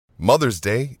Mother's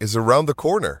Day is around the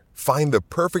corner. Find the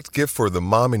perfect gift for the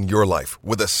mom in your life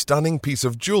with a stunning piece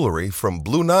of jewelry from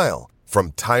Blue Nile.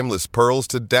 From timeless pearls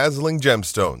to dazzling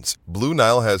gemstones, Blue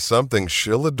Nile has something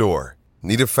she'll adore.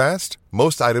 Need it fast?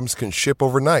 Most items can ship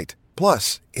overnight.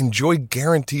 Plus, enjoy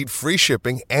guaranteed free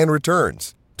shipping and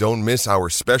returns. Don't miss our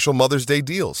special Mother's Day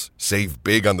deals. Save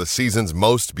big on the season's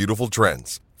most beautiful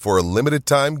trends. For a limited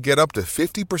time, get up to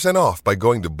 50% off by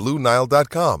going to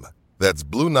BlueNile.com. That's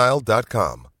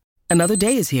BlueNile.com. Another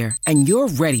day is here, and you're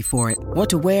ready for it. What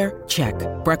to wear? Check.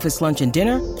 Breakfast, lunch, and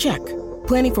dinner? Check.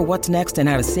 Planning for what's next and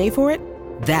how to save for it?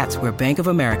 That's where Bank of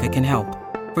America can help.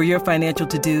 For your financial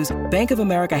to-dos, Bank of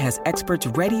America has experts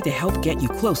ready to help get you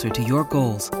closer to your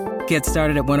goals. Get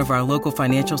started at one of our local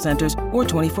financial centers or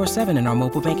 24/7 in our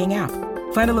mobile banking app.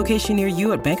 Find a location near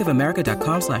you at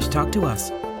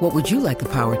bankofamerica.com/talktous. What would you like the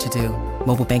power to do?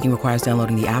 Mobile banking requires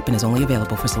downloading the app and is only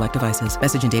available for select devices.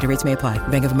 Message and data rates may apply.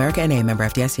 Bank of America N.A., member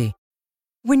FDIC.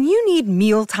 When you need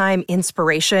mealtime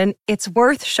inspiration, it's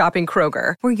worth shopping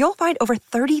Kroger, where you'll find over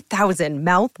 30,000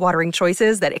 mouth-watering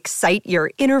choices that excite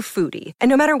your inner foodie. And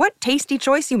no matter what tasty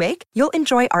choice you make, you'll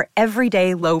enjoy our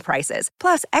everyday low prices,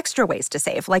 plus extra ways to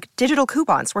save, like digital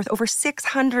coupons worth over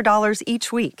 $600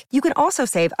 each week. You can also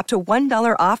save up to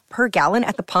 $1 off per gallon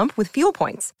at the pump with fuel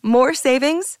points. More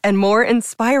savings and more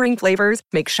inspiring flavors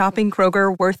make shopping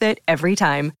Kroger worth it every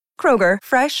time. Kroger,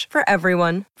 fresh for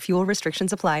everyone. Fuel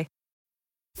restrictions apply.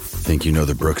 Think you know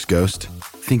the Brooks Ghost?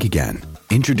 Think again.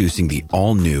 Introducing the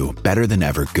all-new,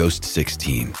 better-than-ever Ghost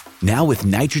 16. Now with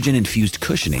nitrogen-infused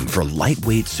cushioning for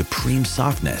lightweight, supreme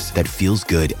softness that feels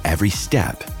good every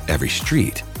step, every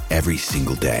street, every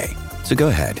single day. So go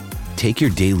ahead, take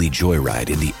your daily joyride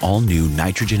in the all-new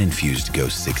nitrogen-infused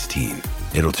Ghost 16.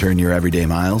 It'll turn your everyday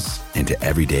miles into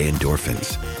everyday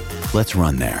endorphins. Let's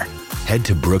run there. Head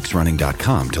to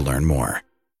brooksrunning.com to learn more.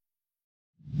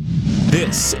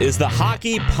 This is the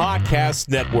Hockey Podcast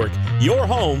Network, your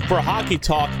home for hockey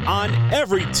talk on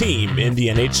every team in the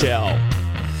NHL.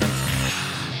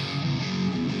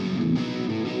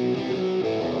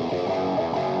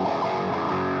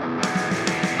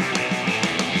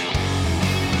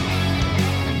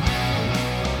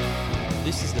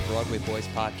 This is the Broadway Boys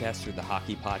podcast through the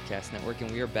Hockey Podcast Network,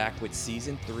 and we are back with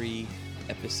Season 3,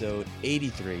 Episode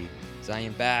 83. So I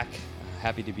am back,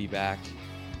 happy to be back.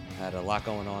 Had a lot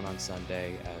going on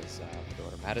Sunday as my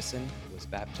daughter Madison was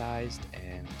baptized,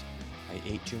 and I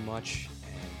ate too much,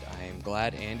 and I am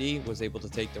glad Andy was able to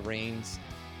take the reins.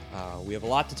 We have a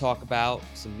lot to talk about,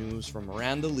 some news from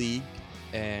around the league,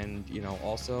 and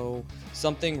also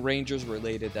something Rangers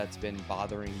related that's been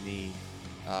bothering me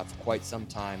for quite some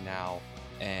time now,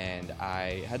 and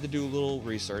I had to do a little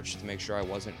research to make sure I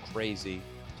wasn't crazy.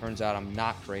 Turns out I'm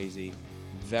not crazy.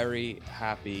 Very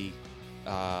happy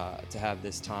to have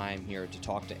this time here to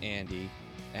talk to Andy,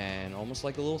 and almost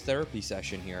like a little therapy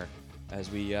session here as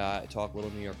we talk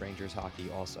little New York Rangers hockey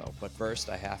also. But first,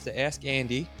 I have to ask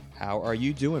Andy, how are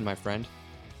you doing, my friend?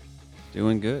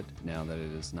 Doing good, now that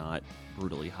it is not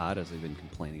brutally hot as I've been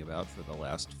complaining about for the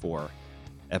last 4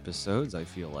 episodes. I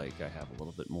feel like I have a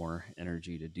little bit more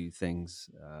energy to do things.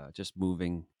 Just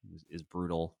moving is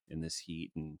brutal in this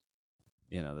heat, and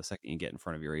the second you get in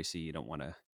front of your AC, you don't want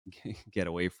to get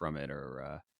away from it,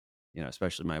 or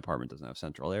especially my apartment doesn't have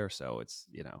central air, so it's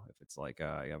if it's like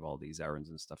I have all these errands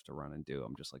and stuff to run and do,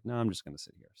 I'm just like, no, I'm just gonna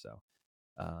sit here. So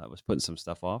I was putting some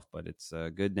stuff off, but it's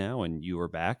good now, and you are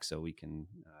back, so we can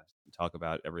talk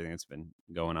about everything that's been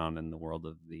going on in the world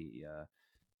of the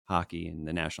hockey and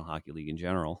the National Hockey League in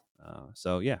general.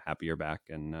 So yeah, happy you're back,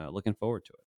 and looking forward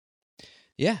to it.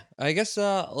 Yeah, I guess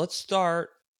let's start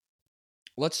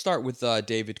with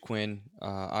David Quinn.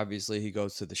 Obviously, he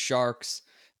goes to the Sharks,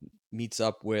 meets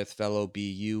up with fellow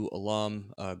BU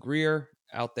alum Greer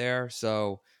out there.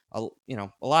 So, a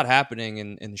lot happening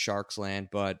in the Sharks land,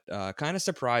 but kind of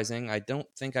surprising. I don't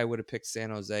think I would have picked San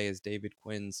Jose as David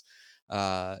Quinn's,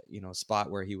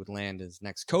 spot where he would land his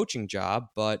next coaching job.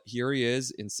 But here he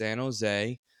is in San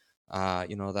Jose.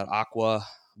 That aqua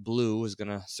blue is going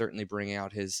to certainly bring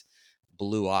out his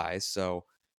blue eyes. So,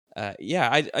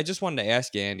 I just wanted to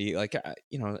ask Andy,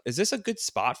 is this a good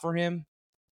spot for him?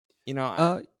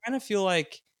 I kind of feel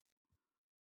like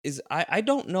I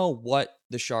don't know what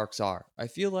the Sharks are. I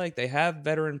feel like they have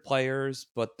veteran players,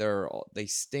 but they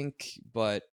stink,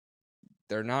 but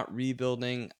they're not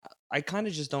rebuilding. I kind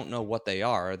of just don't know what they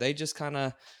are. Are they just kind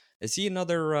of, is he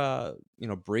another,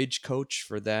 bridge coach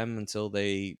for them until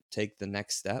they take the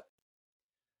next step?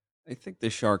 I think the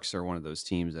Sharks are one of those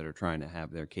teams that are trying to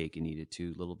have their cake and eat it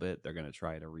too a little bit. They're going to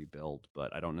try to rebuild,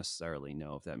 but I don't necessarily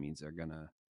know if that means they're going to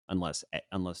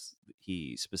unless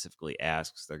he specifically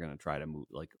asks, they're going to try to move,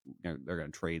 like they're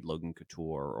going to trade Logan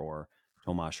Couture or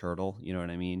Tomas Hertl. You know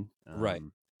what I mean? Right.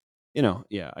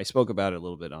 Yeah, I spoke about it a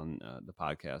little bit on the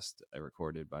podcast I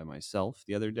recorded by myself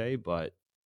the other day, but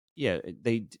yeah,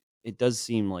 it does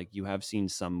seem like you have seen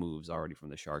some moves already from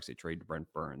the Sharks. They traded Brent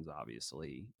Burns,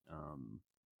 obviously.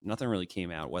 Nothing really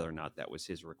came out whether or not that was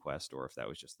his request or if that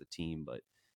was just the team, but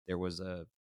there was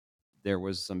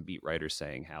some beat writers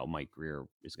saying how Mike Greer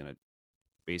is going to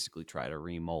basically try to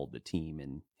remold the team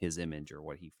in his image or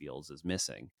what he feels is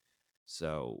missing.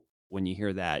 So when you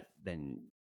hear that, then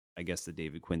I guess the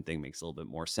David Quinn thing makes a little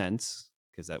bit more sense,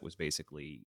 because that was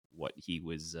basically what he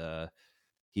was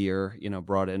here,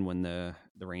 brought in when the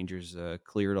Rangers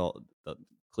cleared all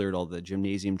the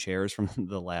gymnasium chairs from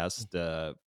the last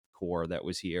core that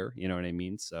was here. You know what I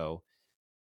mean? So,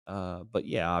 but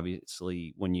yeah,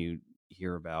 obviously when you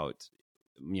hear about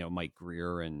Mike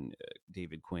Greer and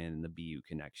David Quinn and the BU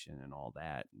connection and all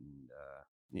that,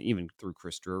 and even through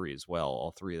Chris Drury as well,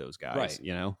 all three of those guys,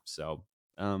 Right. So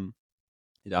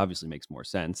it obviously makes more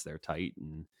sense. They're tight,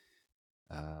 and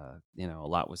a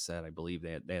lot was said. I believe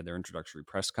they had their introductory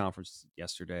press conference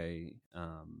yesterday,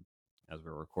 as we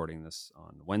were recording this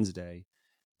on Wednesday,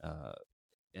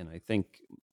 and I think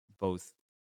both,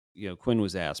 Quinn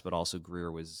was asked, but also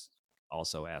Greer was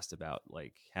also asked about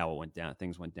like how it went down.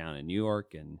 Things went down in New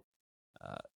York, and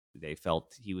uh, they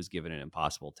felt he was given an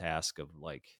impossible task of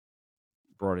like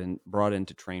brought in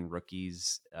to train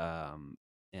rookies, and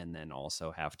then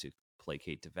also have to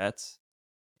placate to vets.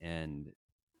 And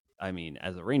I mean,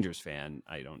 as a Rangers fan,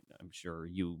 I'm sure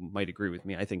you might agree with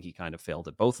me. I think he kind of failed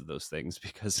at both of those things,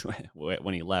 because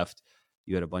when he left,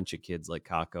 you had a bunch of kids like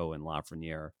Kako and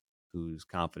Lafreniere whose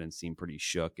confidence seemed pretty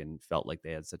shook and felt like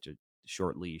they had such a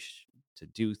short leash to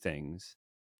do things.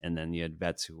 And then you had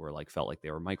vets who were like, felt like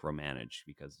they were micromanaged,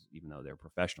 because even though they're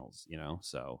professionals,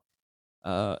 so,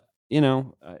 uh,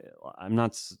 I'm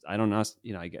not, I don't know,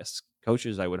 I guess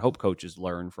coaches, I would hope coaches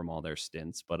learn from all their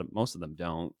stints, but most of them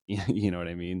don't. You know what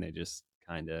I mean? They just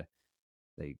kind of,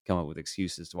 they come up with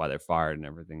excuses to why they're fired, and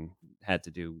everything had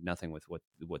to do nothing with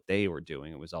what they were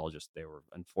doing. It was all just, they were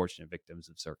unfortunate victims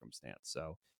of circumstance.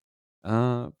 So,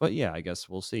 but yeah, I guess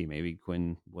we'll see. Maybe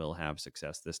Quinn will have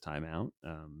success this time out.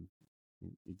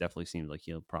 It definitely seems like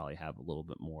he'll probably have a little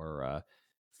bit more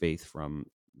faith from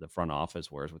the front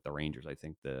office, whereas with the Rangers, I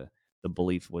think the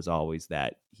belief was always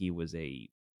that he was a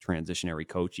transitionary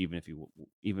coach, even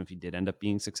if he did end up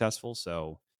being successful.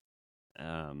 So,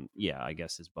 yeah, I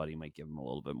guess his buddy might give him a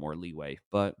little bit more leeway.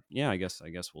 But yeah, I guess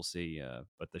we'll see.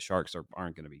 But the Sharks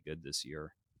aren't going to be good this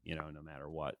year, no matter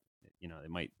what. They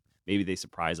might, maybe they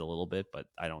surprise a little bit, but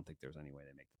I don't think there's any way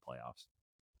they make the playoffs.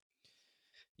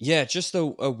 Yeah, just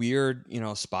a weird,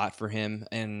 spot for him.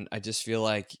 And I just feel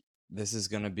like this is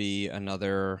going to be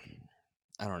another,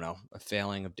 I don't know, a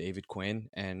failing of David Quinn.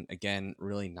 And again,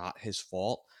 really not his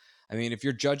fault. I mean, if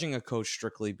you're judging a coach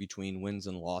strictly between wins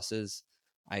and losses,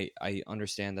 I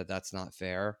understand that that's not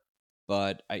fair.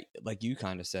 But like you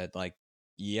kind of said, like,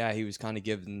 yeah, he was kind of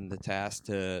given the task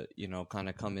to, kind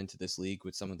of come into this league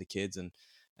with some of the kids and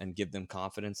give them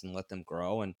confidence and let them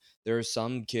grow. And there are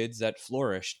some kids that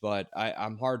flourished, but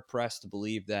I'm hard pressed to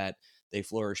believe that they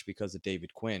flourished because of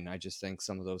David Quinn. I just think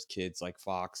some of those kids like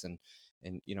Fox and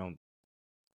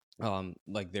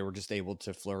like they were just able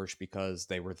to flourish because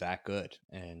they were that good.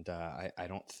 And I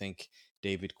don't think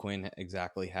David Quinn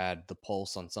exactly had the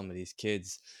pulse on some of these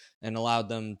kids and allowed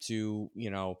them to,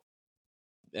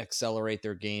 accelerate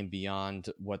their game beyond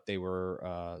what they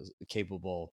were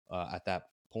capable at that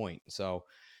point. So,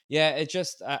 yeah, it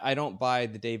just I don't buy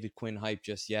the David Quinn hype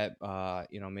just yet.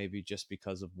 Maybe just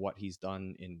because of what he's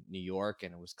done in New York,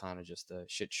 and it was kind of just a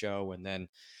shit show. And then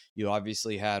you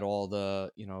obviously had all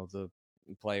the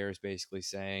players basically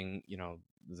saying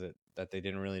that they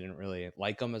didn't really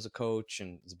like him as a coach,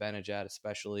 and Zibanejad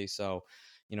especially. So,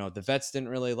 the vets didn't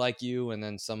really like you, and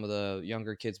then some of the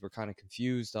younger kids were kind of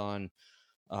confused on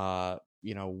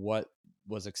what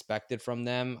was expected from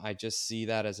them. I just see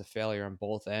that as a failure on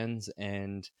both ends.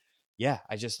 And yeah,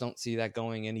 I just don't see that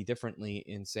going any differently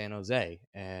in San Jose.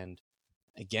 And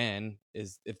again,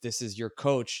 is if this is your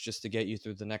coach just to get you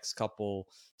through the next couple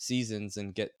seasons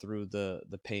and get through the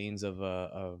pains of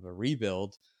a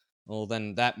rebuild, well,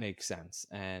 then that makes sense.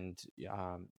 And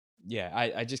yeah,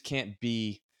 I just can't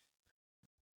be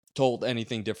told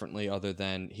anything differently other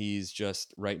than he's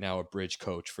just right now a bridge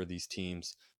coach for these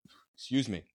teams, excuse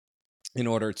me, in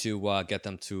order to get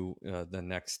them to the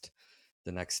next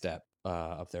step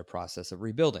of their process of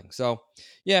rebuilding. So,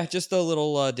 yeah, just a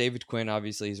little David Quinn.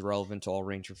 Obviously, he's relevant to all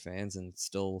Ranger fans, and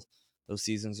still those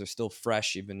seasons are still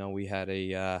fresh, even though we had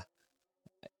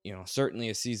certainly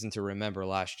a season to remember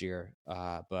last year.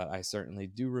 But I certainly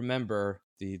do remember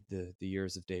the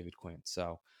years of David Quinn.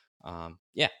 So,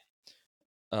 yeah.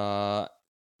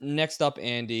 Next up,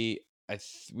 Andy,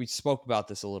 we spoke about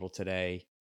this a little today.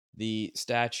 The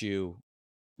statue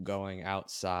going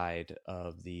outside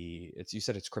of you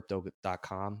said it's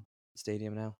crypto.com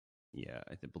stadium now? Yeah,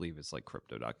 I believe it's like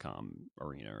crypto.com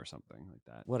arena or something like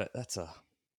that. That's a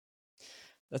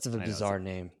I know, bizarre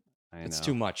name. It's know.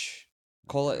 too much.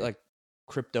 Call it like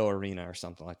crypto arena or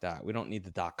something like that. We don't need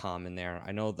the .com in there.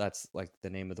 I know that's like the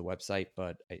name of the website,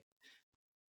 but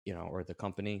or the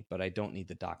company, but I don't need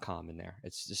the .com in there.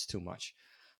 It's just too much.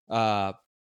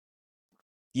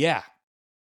 Yeah.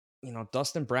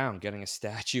 Dustin Brown getting a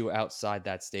statue outside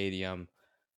that stadium,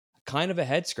 kind of a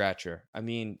head scratcher. I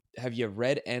mean, have you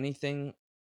read anything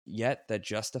yet that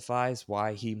justifies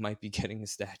why he might be getting a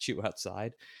statue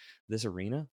outside this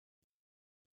arena?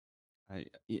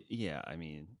 Yeah, I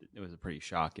mean, it was pretty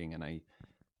shocking, and I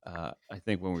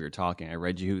think when we were talking, I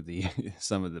read you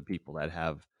some of the people that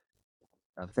have,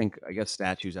 I guess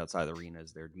statues outside the arena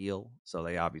is their deal. So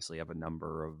they obviously have a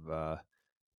number of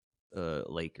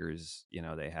Lakers.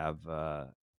 They have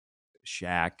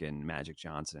Shaq and Magic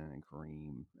Johnson and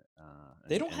Kareem.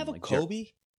 They don't have a Kobe?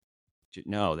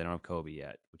 No, they don't have Kobe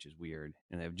yet, which is weird.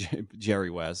 And they have Jerry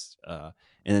West, and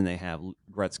then they have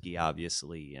Gretzky,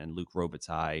 obviously, and Luke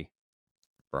Robitaille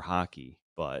for hockey.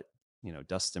 But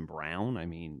Dustin Brown, I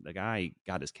mean, the guy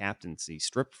got his captaincy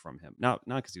stripped from him. Not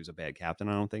because he was a bad captain,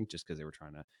 I don't think, just because they were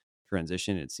trying to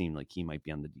transition. It seemed like he might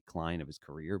be on the decline of his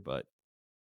career, but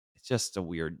it's just a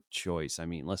weird choice. I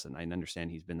mean, listen, I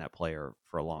understand he's been that player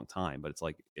for a long time, but it's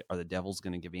like, are the Devils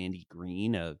going to give Andy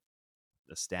Green a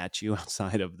statue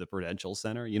outside of the Prudential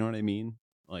Center? You know what I mean?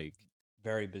 Like,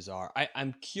 very bizarre.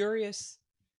 I'm curious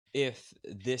if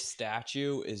this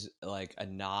statue is like a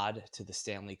nod to the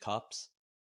Stanley Cups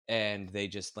and they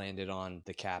just landed on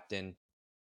the captain.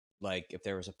 Like if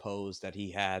there was a pose that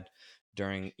he had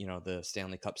during, the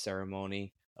Stanley Cup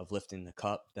ceremony of lifting the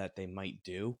cup that they might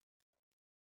do.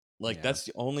 Like, yeah. That's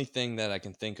the only thing that I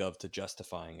can think of to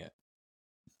justifying it.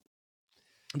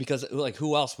 Because, like,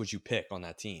 who else would you pick on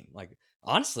that team? Like,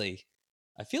 honestly,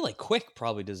 I feel like Quick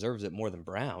probably deserves it more than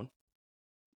Brown.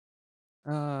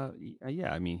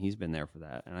 Yeah, I mean, he's been there for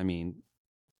that. And I mean,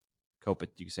 you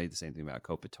can say the same thing about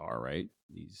Kopitar, right?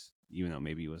 Even though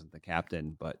maybe he wasn't the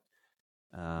captain, but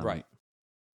right.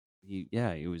 He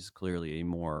was clearly he's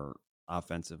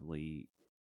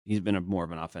been more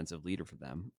of an offensive leader for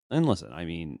them. And listen, I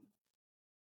mean,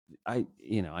 I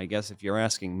guess if you're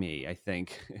asking me, I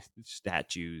think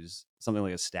something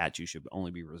like a statue should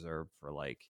only be reserved for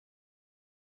like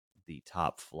the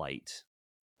top flight.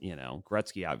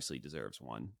 Gretzky obviously deserves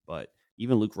one, but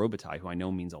even Luke Robitaille, who I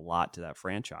know means a lot to that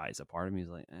franchise, a part of me is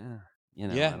like, I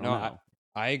don't know.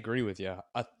 I agree with you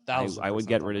 1,000%. I would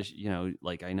get rid of,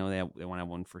 like, I know they want to have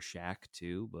one for Shaq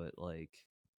too, but like,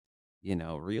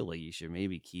 really you should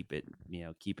maybe keep it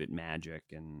Magic.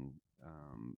 And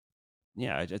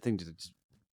I think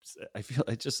I feel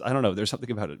I don't know. There's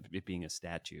something about it being a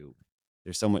statue.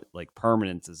 There's so much, like,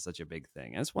 permanence is such a big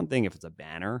thing. And it's one thing if it's a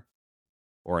banner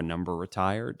or a number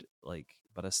retired, like,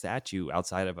 but a statue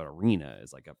outside of an arena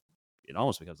is like it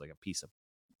almost becomes like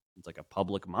it's like a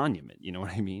public monument. You know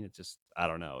what I mean? It's just, I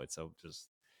don't know. It's so just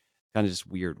kind of just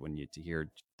weird when to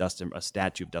hear a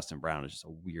statue of Dustin Brown is just a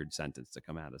weird sentence to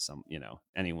come out of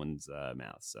anyone's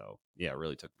mouth. So yeah, it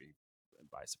really took me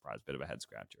by surprise, bit of a head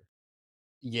scratcher.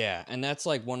 Yeah. And that's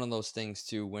like one of those things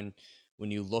too, when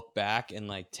you look back in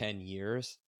like 10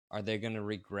 years, are they going to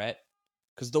regret?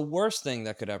 Because the worst thing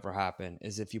that could ever happen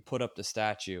is if you put up the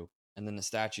statue and then the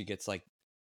statue gets like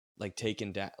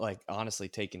taken down, like honestly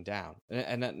taken down,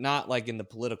 and not like in the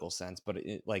political sense, but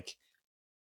it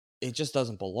just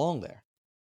doesn't belong there.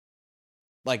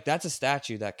 Like, that's a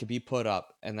statue that could be put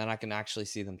up and then I can actually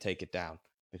see them take it down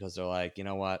because they're like, you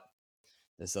know what,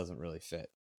 this doesn't really fit.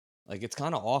 Like, it's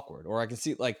kind of awkward. Or I can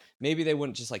see, like, maybe they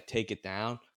wouldn't just like take it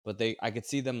down, but I could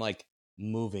see them like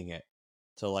moving it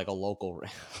to like a local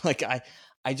like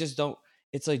I just don't.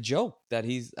 It's a joke that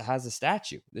has a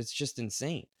statue. It's just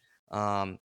insane.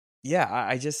 Yeah,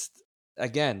 I just,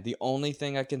 again, the only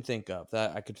thing I can think of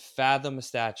that I could fathom a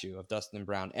statue of Dustin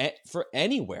Brown for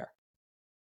anywhere.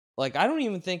 Like, I don't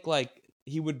even think like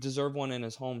he would deserve one in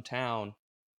his hometown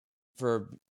for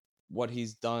what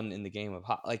he's done in the game of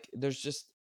hockey. Like, there's just,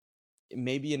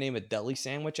 maybe you name a deli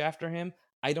sandwich after him.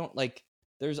 I don't like.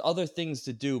 There's other things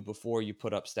to do before you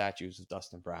put up statues of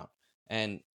Dustin Brown,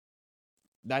 and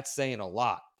that's saying a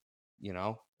lot,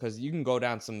 because you can go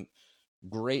down some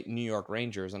great New York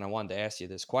Rangers, and I wanted to ask you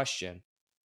this question.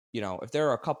 If there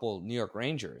are a couple New York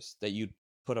Rangers that you'd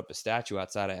put up a statue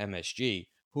outside of MSG,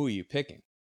 who are you picking?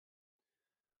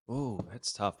 Oh,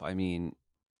 that's tough. I mean,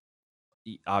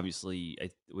 obviously, I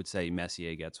would say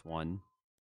Messier gets one.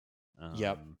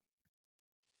 Yep.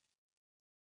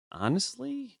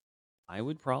 Honestly, I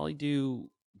would probably do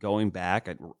going back.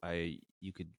 I'd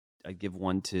give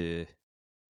one to.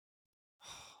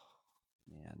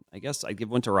 Man, I guess I'd give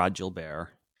one to Rod Gilbert.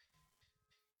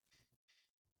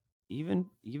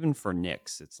 Even for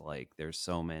Knicks, it's like there's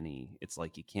so many. It's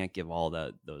like you can't give all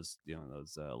those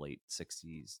late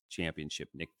 '60s championship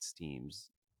Knicks teams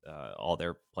all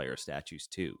their player statues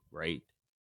too, right?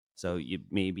 So you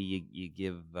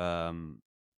give. Yeah,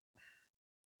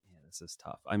 this is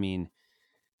tough. I mean,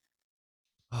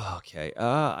 okay.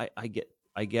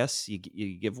 I guess you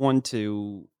give one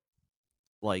to,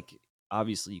 like,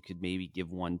 obviously you could maybe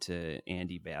give one to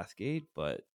Andy Bathgate,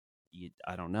 but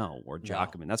I don't know, or No.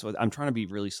 Jockman. That's what I'm trying to be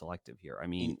really selective here. I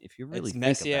mean, if you really It's think about,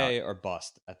 Messier or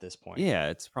bust at this point. yeah,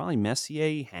 it's probably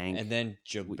Messier, Hank. And then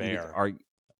You could Gilbert. argue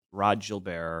Rod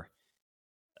Gilbert.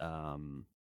 Um,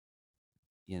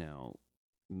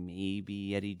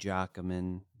 maybe Eddie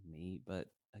Jockman, but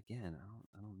again,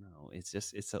 I don't know. It's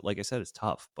just like I said, it's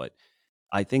tough, but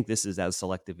I think this is as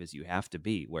selective as you have to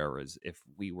be. Whereas if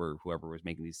we were whoever was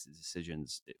making these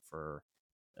decisions for,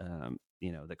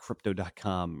 the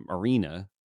crypto.com arena,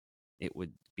 it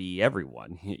would be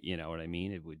everyone. You know what I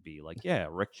mean? It would be like, yeah,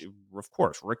 of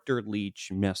course, Richter,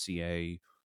 Leach, Messier,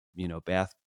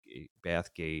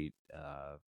 Bathgate.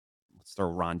 Let's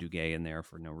throw Ron Duguay in there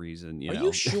for no reason. Are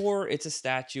you sure it's a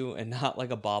statue and not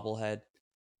like a bobblehead?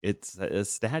 It's a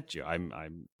statue. I'm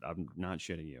not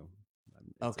shitting you.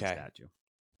 It's a Okay. statue.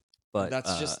 But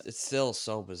That's just, it's still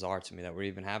so bizarre to me that we're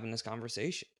even having this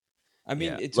conversation. I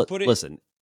mean, yeah. to put it, Listen,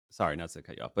 sorry, not to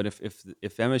cut you off, but if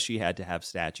MSG had to have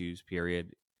statues,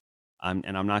 period, I'm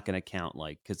not going to count,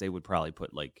 like, because they would probably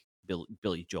put like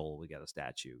Billy Joel would get a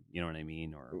statue. You know what I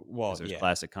mean? Or well, because there's yeah.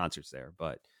 classic concerts there.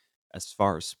 But as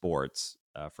far as sports,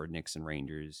 for Knicks and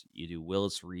Rangers, you do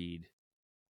Willis Reed,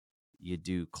 you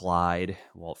do Clyde,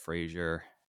 Walt Frazier,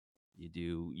 you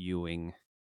do Ewing.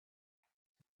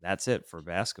 That's it for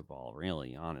basketball,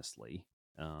 really, honestly.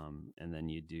 And then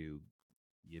you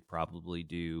probably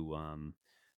do,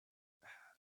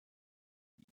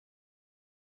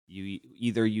 you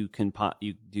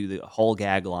do the whole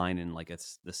gag line and like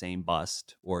it's the same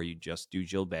bust, or you just do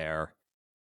Gilbert,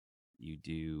 you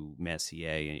do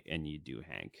Messier, and you do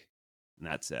Hank, and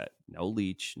that's it. No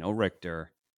Leach, no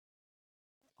Richter.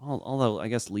 Although I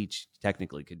guess Leach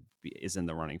technically is in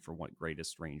the running for what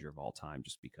greatest Ranger of all time,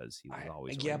 just because he was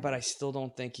always a yeah, but Ranger. I still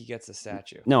don't think he gets a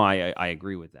statue. No, I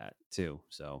agree with that too.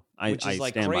 So I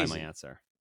like stand by my crazy. answer.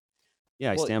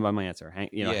 Yeah, I Well, stand by my answer.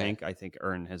 Hank, yeah. Hank, I think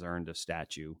has earned a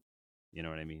statue. You know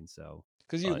what I mean? So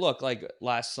because you look like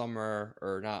last summer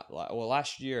or not, well,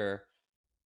 last year,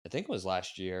 I think it was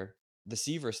last year, the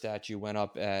Seaver statue went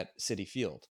up at Citi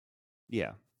Field.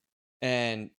 Yeah.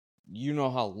 And you know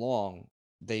how long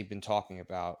they've been talking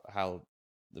about how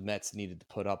the Mets needed to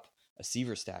put up a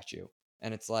Seaver statue.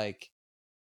 And it's like,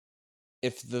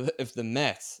 if the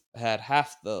Mets had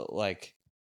half the like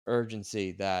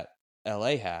urgency that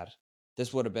LA had,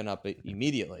 this would have been up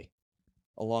immediately,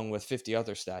 along with 50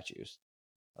 other statues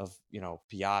of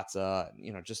Piazza,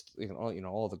 just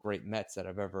all the great Mets that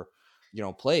have ever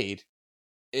played.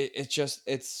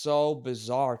 It's so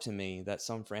bizarre to me that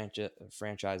some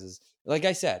franchises, like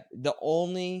I said, the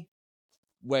only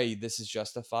way this is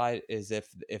justified is if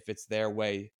it's their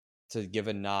way to give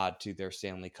a nod to their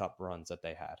Stanley Cup runs that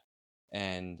they had,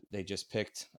 and they just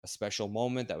picked a special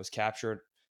moment that was captured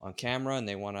on camera, and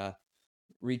they want to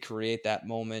recreate that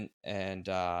moment and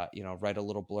write a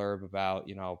little blurb about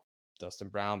Dustin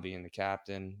Brown being the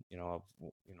captain of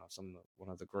one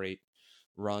of the great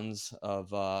runs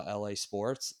of LA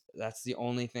sports. That's the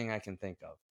only thing I can think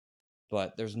of.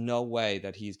 But there's no way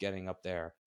that he's getting up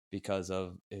there because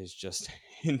of his just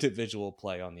individual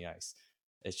play on the ice.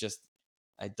 It's just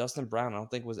Dustin Brown, I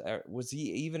don't think was he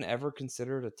even ever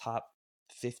considered a top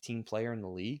 15 player in the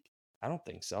league? I don't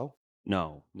think so.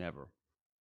 No, never.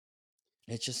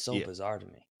 It's just so bizarre to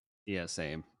me. Yeah,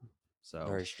 same. So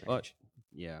very strange. But,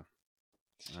 yeah.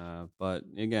 But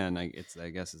again, I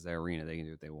guess it's their arena. They can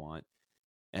do what they want.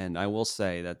 And I will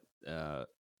say that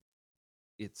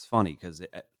it's funny because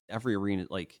every arena,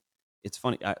 like, it's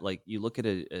funny. Like, you look at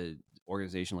a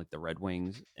organization like the Red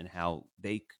Wings and how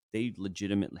they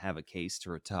legitimately have a case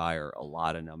to retire a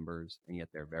lot of numbers, and yet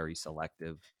they're very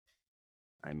selective.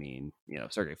 I mean,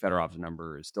 Sergei Fedorov's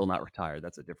number is still not retired.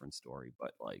 That's a different story.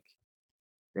 But like,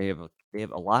 they have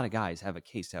a lot of guys have a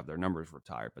case to have their numbers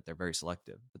retired, but they're very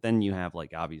selective. But then you have,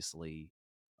 like, obviously,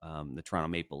 the Toronto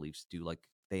Maple Leafs do like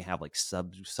they have like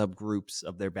subgroups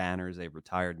of their banners. They have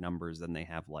retired numbers, then they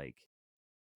have like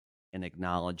an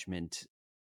acknowledgement,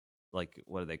 like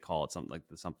what do they call it? Something like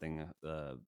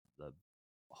the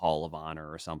Hall of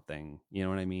Honor or something. You know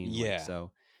what I mean? Like, Yeah.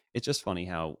 so it's just funny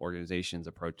how organizations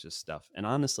approach this stuff. And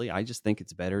honestly, I just think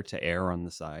it's better to err on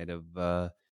the side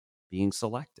of being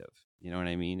selective. You know what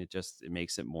I mean? It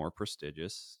makes it more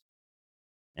prestigious,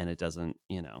 and it doesn't,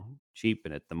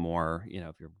 cheapen it the more,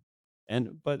 if you're,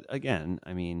 but again,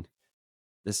 I mean,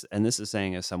 this is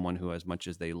saying as someone who, as much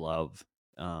as they love,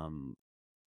 um,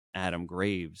 Adam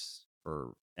Graves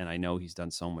and I know he's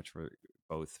done so much for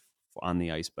both on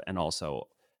the ice, but and also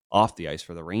off the ice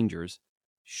for the Rangers.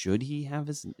 Should he have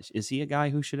is he a guy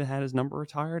who should have had his number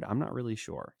retired? I'm not really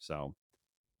sure. So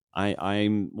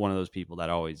I'm one of those people that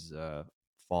always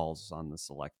falls on the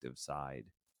selective side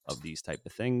of these type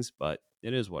of things, but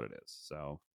it is what it is.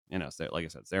 So, like I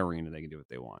said, it's their arena. They can do what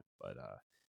they want. But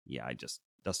yeah,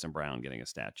 Dustin Brown getting a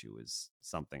statue is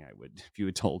something I would, if you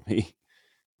had told me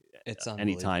It's anytime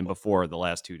unbelievable. before the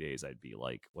last 2 days, I'd be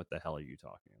like, what the hell are you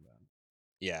talking about?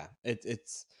 Yeah,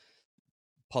 it's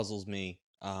puzzles me.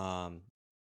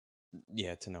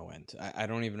 Yeah, to no end. I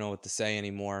don't even know what to say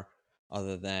anymore,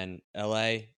 other than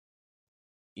LA.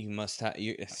 You must have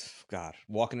you. God,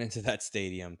 walking into that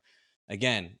stadium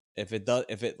again. If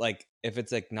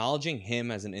it's acknowledging him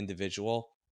as an individual,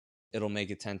 it'll make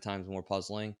it 10 times more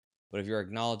puzzling. But if you're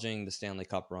acknowledging the Stanley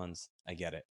Cup runs, I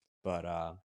get it.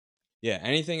 But yeah.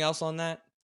 Anything else on that?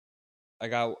 I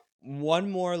got one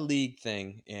more league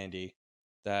thing, Andy,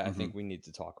 that I Mm-hmm. think we need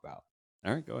to talk about.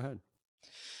 All right, go ahead.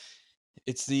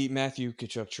 It's the Matthew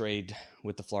Tkachuk trade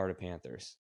with the Florida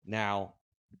Panthers. Now,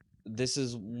 this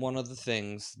is one of the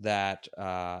things that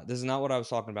this is not what I was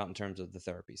talking about in terms of the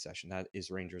therapy session. That is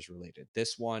Rangers related.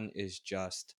 This one is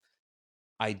just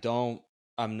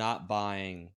I'm not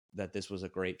buying that this was a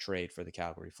great trade for the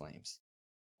Calgary Flames.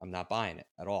 I'm not buying it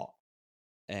at all.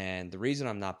 And the reason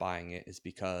I'm not buying it is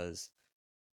because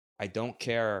I don't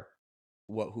care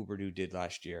what Huberdeau did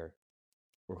last year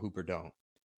or Hooper don't.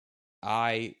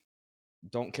 I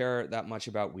don't care that much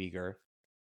about Uyghur.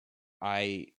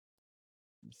 I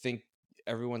think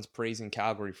everyone's praising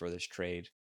Calgary for this trade.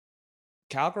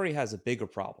 Calgary has a bigger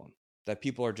problem that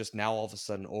people are just now all of a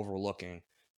sudden overlooking.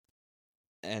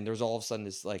 And there's all of a sudden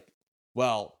this like,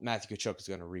 well, Matthew Tkachuk is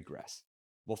going to regress.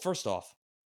 Well, first off,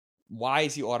 why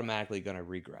is he automatically going to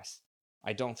regress?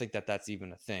 I don't think that that's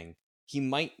even a thing. He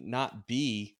might not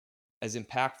be as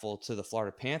impactful to the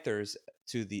Florida Panthers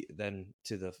to the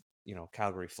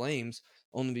Calgary Flames,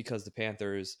 only because the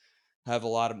Panthers have a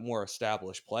lot of more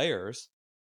established players.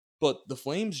 But the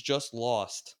Flames just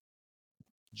lost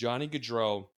Johnny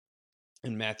Gaudreau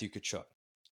and Matthew Tkachuk.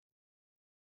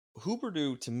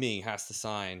 Huberdeau, to me, has to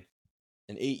sign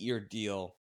an 8-year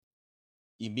deal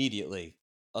immediately.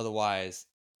 Otherwise,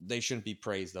 they shouldn't be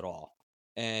praised at all.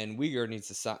 And Uyghur needs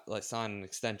to sign an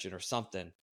extension or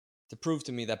something to prove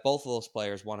to me that both of those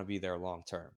players want to be there long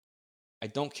term. I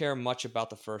don't care much about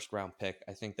the first round pick.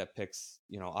 I think that picks,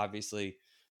 obviously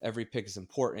every pick is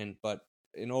important, but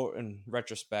in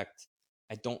retrospect,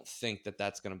 I don't think that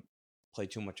that's going to play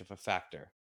too much of a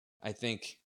factor. I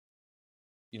think,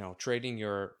 trading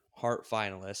your Hart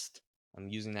finalist, I'm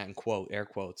using that in air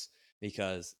quotes,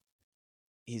 because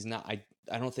he's not,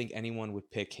 I don't think anyone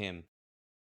would pick him.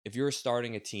 If you're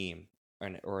starting a team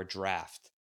or a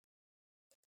draft,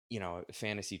 a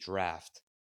fantasy draft,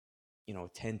 a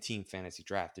 10-team fantasy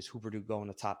draft, does Huberdeau go in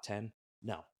the top 10?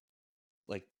 No.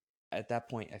 Like, at that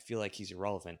point, I feel like he's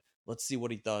irrelevant. Let's see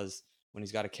what he does when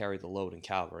he's got to carry the load in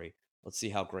Calgary. Let's see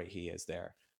how great he is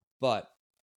there. But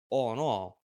all in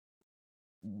all,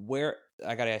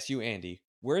 I got to ask you, Andy,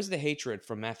 where's the hatred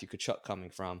from Matthew Tkachuk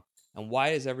coming from? And why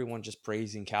is everyone just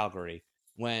praising Calgary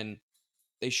when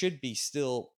they should be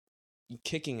still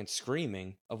kicking and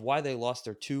screaming of why they lost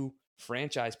their 2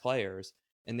 franchise players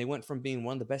and they went from being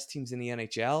one of the best teams in the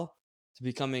NHL to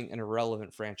becoming an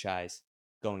irrelevant franchise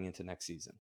going into next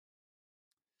season?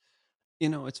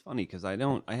 It's funny because I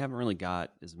haven't really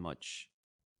got as much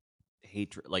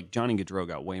hatred. Like Johnny Gaudreau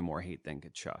got way more hate than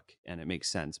Kachuk, and it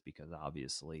makes sense because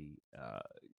obviously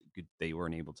they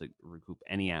weren't able to recoup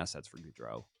any assets for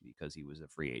Gaudreau because he was a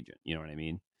free agent. You know what I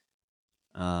mean?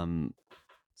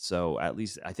 So at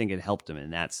least I think it helped him in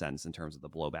that sense in terms of the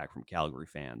blowback from Calgary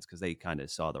fans because they kind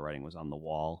of saw the writing was on the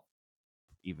wall.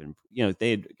 Even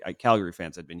Calgary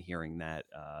fans had been hearing that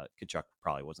Kachuk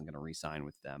probably wasn't going to re-sign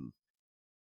with them.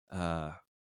 I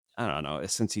don't know,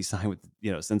 since he signed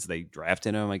with, since they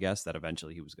drafted him, I guess that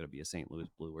eventually he was going to be a St. Louis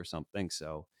Blue or something.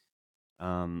 So,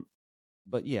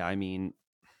 but yeah, I mean,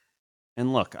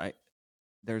 and look,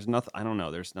 there's nothing, I don't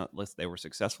know, there's not, they were a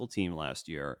successful team last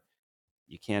year.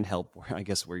 you can't help where, I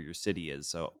guess, where your city is.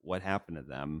 So what happened to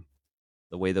them?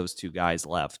 The way those two guys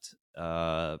left,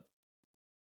 I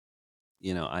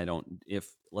don't. If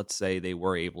let's say they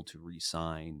were able to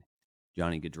re-sign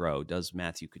Johnny Gaudreau, does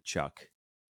Matthew Tkachuk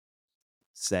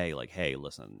say like, "Hey,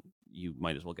 listen, you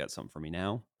might as well get something for me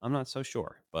now"? I'm not so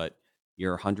sure, but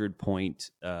your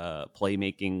 100-point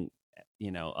playmaking,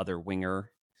 other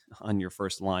winger on your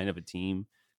first line of a team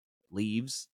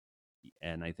leaves,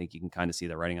 and I think you can kind of see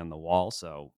the writing on the wall.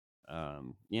 So,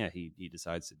 he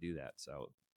decides to do that.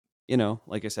 So,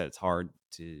 like I said, it's hard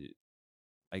to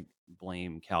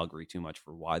blame Calgary too much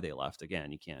for why they left.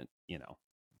 Again, you can't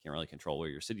really control where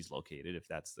your city's located. If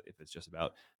it's just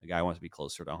about a guy wants to be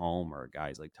closer to home, or a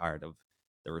guy's like tired of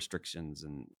the restrictions,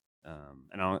 and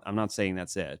I'm not saying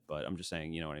that's it, but I'm just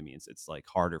saying, you know what I mean? It's like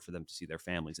harder for them to see their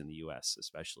families in the U.S.,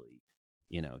 especially,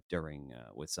 during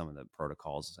with some of the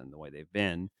protocols and the way they've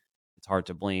been. It's hard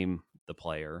to blame the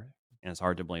player, and it's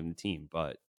hard to blame the team.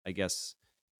 But I guess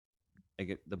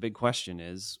the big question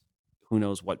is, who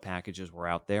knows what packages were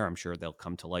out there? I'm sure they'll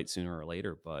come to light sooner or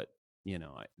later, but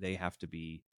they have to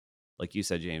be, like you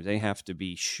said, James, they have to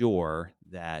be sure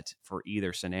that for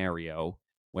either scenario,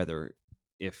 whether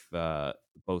if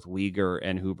both Uyghur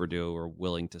and Huberdeau are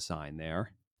willing to sign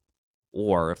there,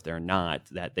 or if they're not,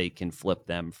 that they can flip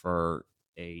them for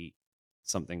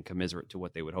something commiserate to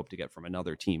what they would hope to get from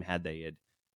another team had they had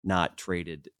not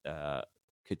traded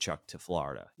Tkachuk to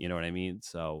Florida. You know what I mean?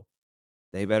 So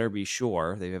they better be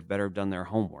sure, they have better done their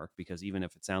homework, because even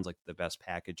if it sounds like the best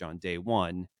package on day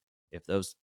one,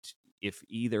 if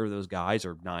either of those guys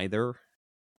or neither,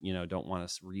 don't want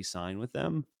to re-sign with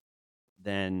them,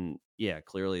 then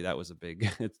clearly that was a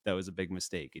big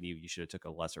mistake, and you should have took a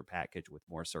lesser package with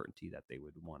more certainty that they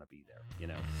would want to be there.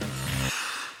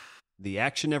 The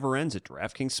action never ends at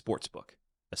DraftKings Sportsbook,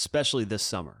 especially this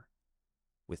summer.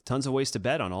 With tons of ways to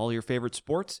bet on all your favorite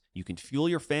sports, you can fuel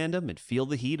your fandom and feel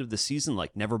the heat of the season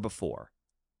like never before.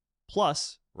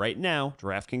 Plus, right now,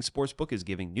 DraftKings Sportsbook is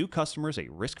giving new customers a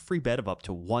risk-free bet of up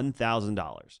to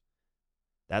 $1,000.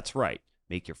 That's right.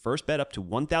 Make your first bet up to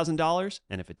 $1,000,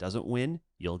 and if it doesn't win,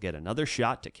 you'll get another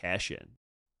shot to cash in.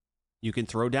 You can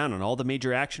throw down on all the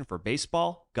major action for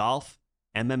baseball, golf,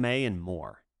 MMA, and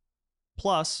more.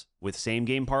 Plus, with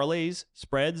same-game parlays,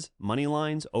 spreads, money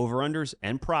lines, over-unders,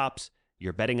 and props,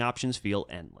 your betting options feel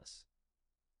endless.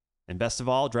 And best of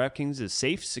all, DraftKings is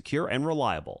safe, secure, and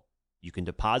reliable. You can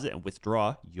deposit and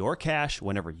withdraw your cash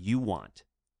whenever you want.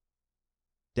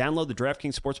 Download the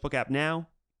DraftKings Sportsbook app now.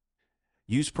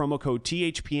 Use promo code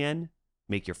THPN.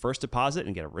 Make your first deposit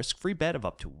and get a risk-free bet of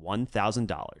up to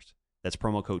 $1,000. That's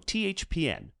promo code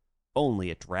THPN, only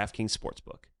at DraftKings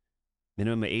Sportsbook.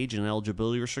 Minimum age and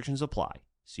eligibility restrictions apply.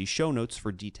 See show notes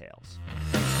for details.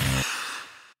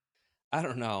 I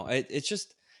don't know. It's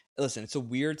just, listen, it's a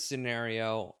weird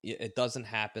scenario. It doesn't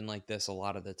happen like this a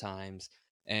lot of the times.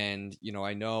 And,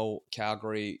 I know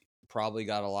Calgary probably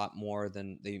got a lot more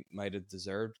than they might have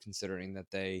deserved, considering that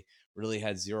they really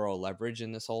had zero leverage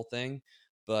in this whole thing.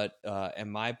 But in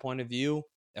my point of view,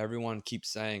 everyone keeps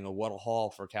saying, oh, what a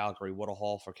haul for Calgary, what a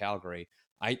haul for Calgary.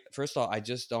 First of all, I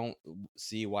just don't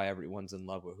see why everyone's in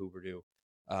love with Huberdeau.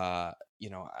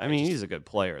 He's a good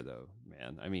player, though,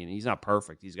 man. I mean, he's not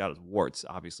perfect. He's got his warts,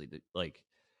 obviously,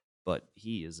 but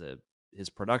his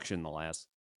production has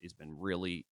been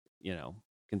really,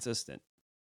 consistent.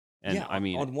 And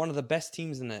on one of the best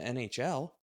teams in the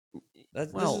NHL.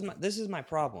 This is my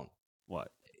problem.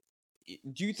 What?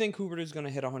 Do you think Huberdeau is going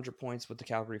to hit 100 points with the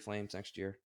Calgary Flames next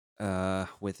year?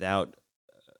 Without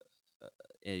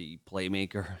a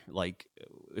playmaker, like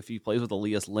if he plays with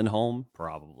Elias Lindholm,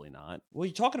 probably not. Well,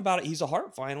 you're talking about it. He's a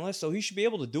Hart finalist, so he should be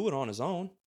able to do it on his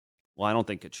own. Well, I don't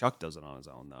think Tkachuk does it on his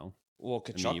own, though. Well,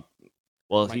 Tkachuk.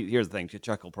 Here's the thing: if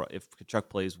Tkachuk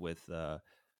plays with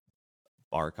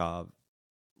Barkov,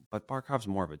 but Barkov's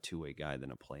more of a two-way guy than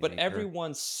a playmaker. But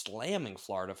everyone's slamming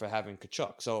Florida for having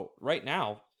Tkachuk. So right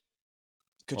now,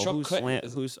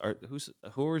 Tkachuk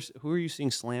who are you seeing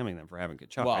slamming them for having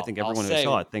Tkachuk? Well, I think everyone who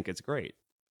saw it think it's great.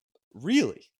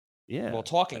 Really? Yeah. Well,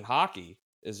 talking hockey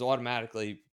is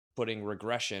automatically putting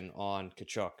regression on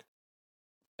Tkachuk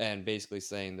and basically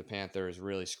saying the Panthers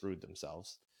really screwed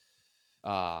themselves.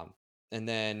 And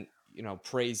then,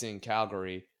 praising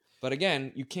Calgary. But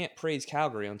again, you can't praise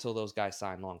Calgary until those guys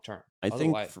sign long term. I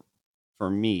think for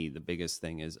me, the biggest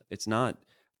thing is it's not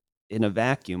in a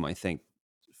vacuum. I think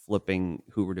flipping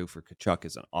Huberdeau for Tkachuk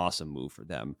is an awesome move for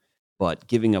them. But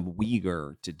giving up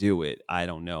Uyghur to do it, I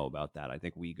don't know about that. I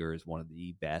think Uyghur is one of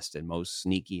the best and most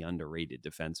sneaky, underrated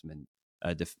defensemen,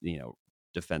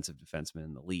 defensive defensemen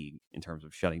in the league in terms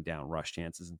of shutting down rush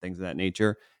chances and things of that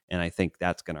nature. And I think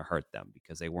that's going to hurt them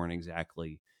because they weren't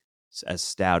exactly as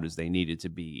stout as they needed to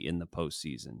be in the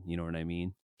postseason. You know what I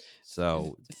mean?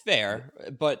 So Fair,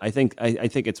 but I think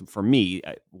it's, for me,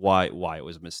 why it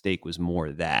was a mistake was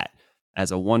more that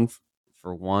as a one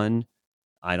for one,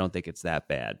 I don't think it's that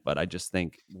bad, but I just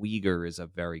think Uyghur is a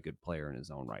very good player in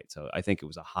his own right. So I think it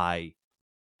was a high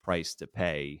price to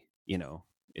pay. You know,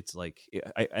 it's like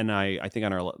I think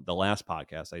on the last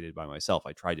podcast I did by myself,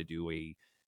 I tried to do a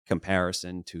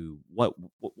comparison to what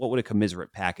would a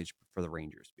commiserate package for the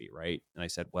Rangers be, right? And I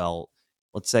said, well,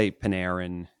 let's say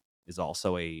Panarin is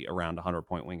also a around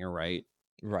 100-point winger, right?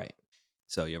 right.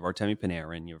 So you have Artemi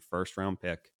Panarin, you have first round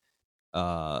pick.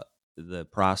 The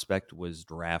prospect was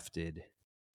drafted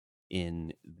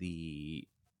in the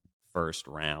first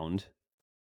round.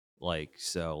 Like,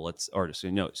 so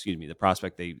excuse me, the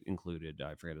prospect they included,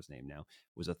 I forget his name now,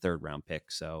 was a third round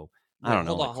pick. So I Wait, don't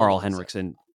know, hold like on, hold Carl on a sec.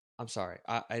 Henriksen. I'm sorry.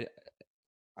 I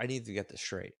need to get this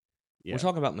straight. We're Yeah.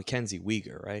 talking about Mackenzie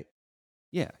Weegar, right?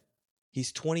 Yeah.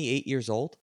 He's 28 years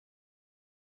old.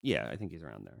 Yeah, I think he's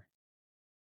around there.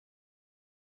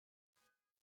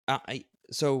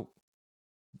 So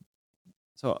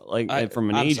like from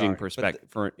an I'm aging sorry, perspective,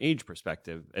 for an age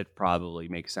perspective, it probably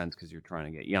makes sense because you're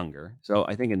trying to get younger. So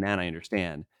I think in that I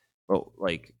understand, but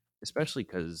like especially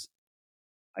because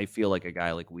I feel like a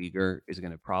guy like Uyghur is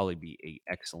going to probably be a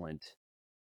excellent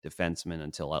defenseman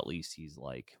until at least he's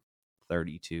like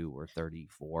 32 or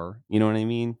 34. You know what I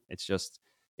mean? It's just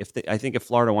I think if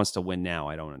Florida wants to win now,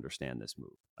 I don't understand this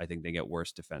move. I think they get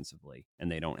worse defensively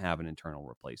and they don't have an internal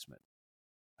replacement.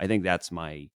 I think that's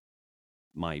my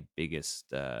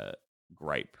biggest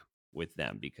gripe with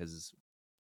them because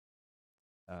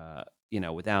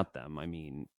without them, I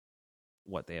mean,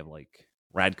 what they have like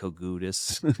Radko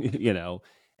Gudis,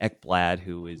 Ekblad,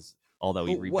 who is, although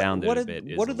he but rebounded a bit,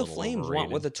 is what a do the little Flames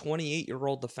want with overrated. a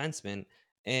 28-year-old defenseman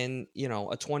and a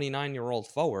 29-year-old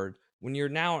forward when you're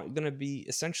now going to be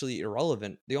essentially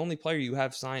irrelevant? The only player you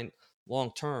have signed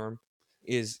long term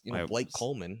is Blake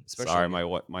Coleman. Sorry,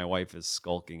 Especially my wife is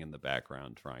skulking in the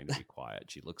background trying to be quiet.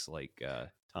 She looks like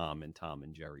Tom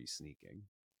and Jerry sneaking.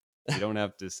 You don't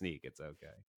have to sneak; it's okay.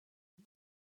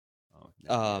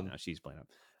 Oh, now she's playing up.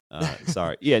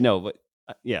 Sorry, yeah, no, but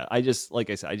yeah, I just like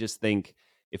I said, I just think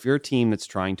if you're a team that's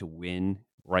trying to win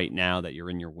right now, that you're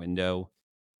in your window,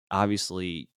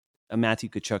 obviously, a Matthew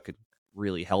Tkachuk could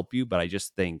really help you, but I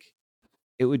just think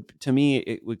it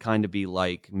would kind of be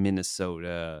like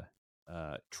Minnesota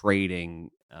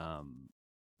trading,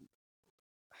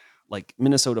 like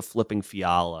Minnesota flipping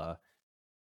Fiala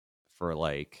for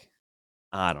like,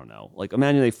 I don't know, like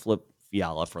imagine they flip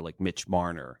Fiala for like Mitch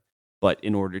Marner, but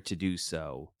in order to do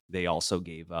so, they also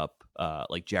gave up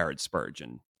like Jared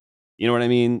Spurgeon. You know what I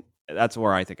mean? That's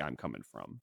where I think I'm coming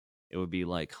from. It would be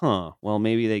like, well,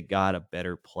 maybe they got a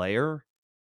better player,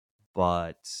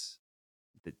 but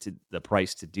the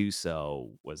price to do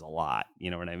so was a lot. You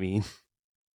know what I mean?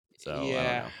 So I don't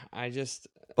yeah, know. I just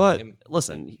But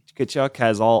listen, Kachuk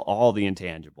has all the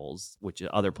intangibles, which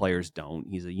other players don't.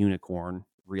 He's a unicorn,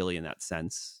 really, in that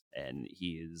sense, and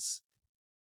he is.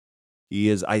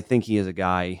 I think he is a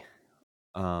guy.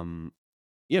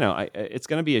 It's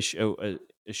going to be a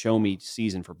show me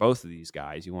season for both of these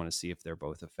guys. You want to see if they're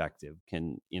both effective.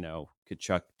 Can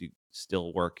Kachuk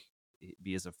still work,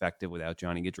 be as effective without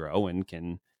Johnny Gaudreau, and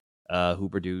can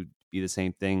Huberdeau be the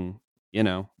same thing?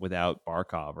 Without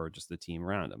Barkov or just the team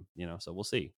around him. So we'll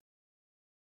see.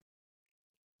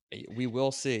 we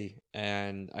will see,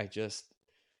 and I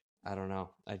don't know.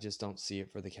 I just don't see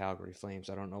it for the Calgary Flames.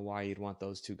 I don't know why you'd want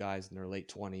those two guys in their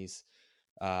late 20s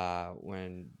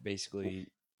when basically,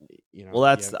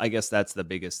 Well, I guess that's the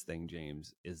biggest thing,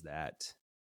 James, is that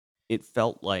it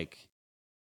felt like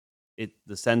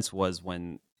the sense was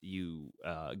when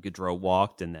Gaudreau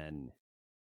walked and then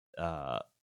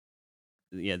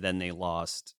then they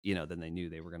lost, then they knew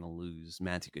they were going to lose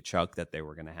Matthew Tkachuk, that they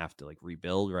were going to have to like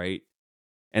rebuild, right?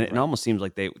 And it almost seems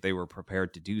like they were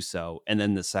prepared to do so. And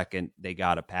then the second they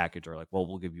got a package, or like, well,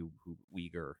 we'll give you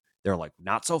Uyghur. They're like,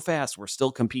 not so fast. We're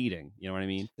still competing. You know what I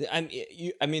mean?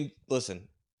 I mean, listen,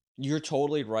 you're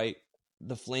totally right.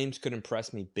 The Flames could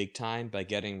impress me big time by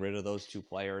getting rid of those two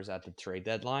players at the trade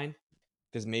deadline,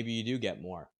 because maybe you do get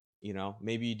more.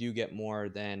 Maybe you do get more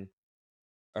than.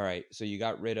 All right, so you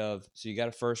got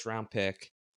a first round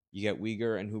pick. You get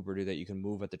Uyghur and Huberdeau that you can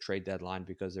move at the trade deadline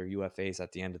because they're UFAs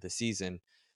at the end of the season.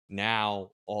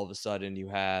 Now, all of a sudden, you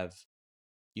have,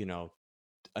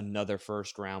 another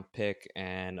first round pick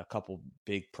and a couple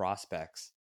big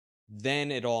prospects.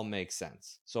 Then it all makes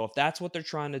sense. So if that's what they're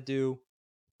trying to do,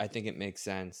 I think it makes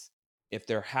sense. If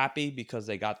they're happy because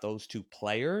they got those two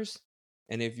players,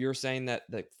 and if you're saying that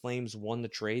the Flames won the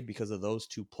trade because of those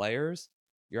two players,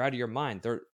 you're out of your mind.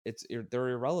 They're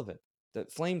irrelevant. The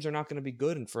Flames are not going to be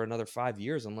good for another 5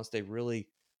 years unless they really,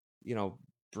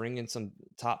 bring in some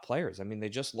top players. I mean, they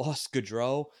just lost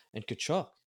Gaudreau and Kachuk,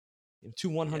 two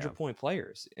 100-point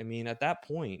players. I mean, at that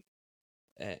point,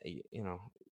 I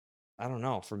don't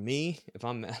know. For me, if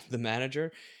I'm the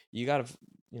manager, you got to,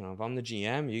 if I'm the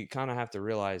GM, you kind of have to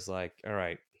realize, like, all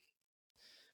right,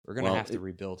 we're going to have to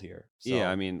rebuild here. So, yeah,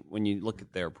 I mean, when you look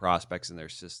at their prospects in their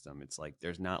system, it's like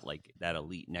there's not like that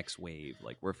elite next wave.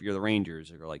 Like, where if you're the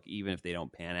Rangers, or like even if they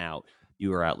don't pan out,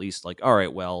 you are at least like, all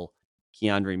right, well,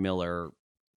 Keandre Miller,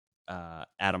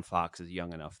 Adam Fox is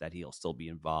young enough that he'll still be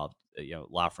involved.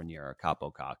 Lafreniere,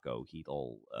 Capo Caco,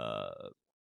 Heedle,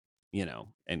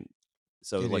 and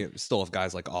so like still have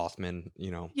guys like Othman,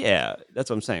 Yeah, that's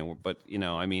what I'm saying. But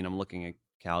I mean, I'm looking at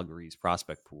Calgary's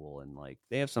prospect pool, and like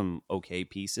they have some okay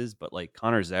pieces, but like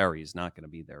Connor Zary is not going to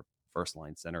be their first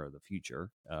line center of the future.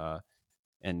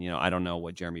 And I don't know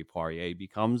what Jeremy Poirier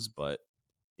becomes, but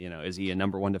is he a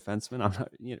number one defenseman? I'm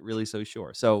not really so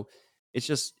sure. So it's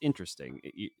just interesting.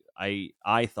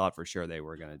 I thought for sure they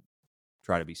were going to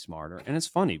try to be smarter, and it's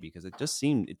funny because it does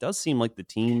seem like the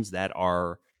teams that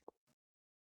are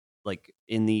like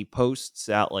in the posts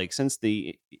out, like since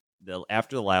the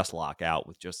after the last lockout,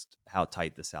 with just how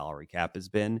tight the salary cap has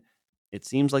been, it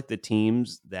seems like the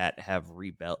teams that have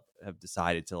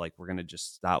decided to, like, we're going to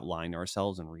just stop lying to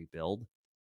ourselves and rebuild.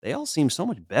 They all seem so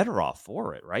much better off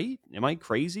for it, right? Am I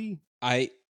crazy?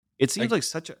 It seems like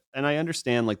and I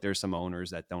understand, like, there's some owners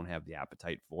that don't have the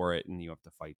appetite for it, and you have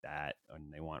to fight that,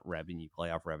 and they want revenue,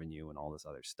 playoff revenue, and all this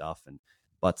other stuff, and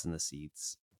butts in the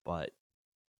seats. But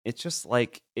it's just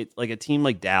like a team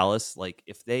like Dallas, like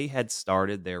if they had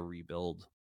started their rebuild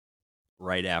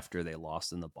right after they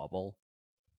lost in the bubble,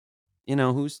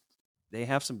 they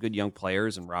have some good young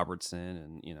players, and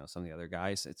Robertson and some of the other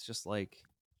guys. It's just like,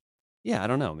 yeah, I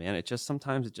don't know, man.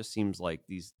 Sometimes it just seems like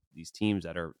these teams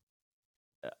that are,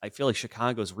 I feel like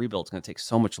Chicago's rebuild is going to take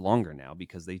so much longer now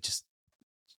because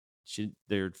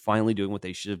they're finally doing what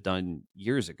they should have done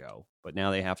years ago, but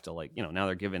now they have to, like, now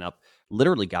they're giving up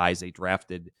literally guys they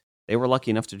drafted. They were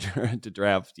lucky enough to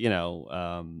draft,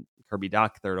 Kirby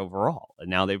Dach third overall, and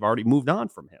now they've already moved on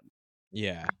from him.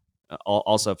 Yeah.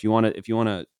 Also, if you want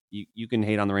to, you can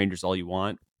hate on the Rangers all you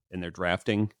want in their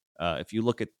drafting. If you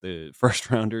look at the first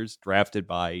rounders drafted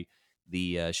by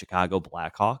the Chicago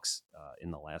Blackhawks in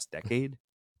the last decade,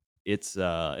 it's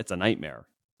a nightmare.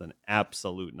 It's an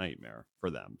absolute nightmare for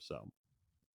them. So,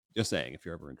 just saying, if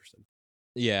you're ever interested.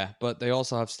 Yeah, but they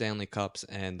also have Stanley Cups,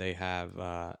 and they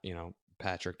have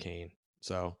Patrick Kane.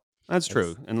 So that's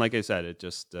true. And like I said, it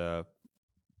just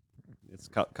it's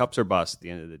cups or bust at the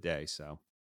end of the day. So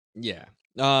yeah.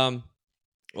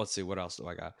 Let's see, what else do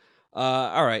I got?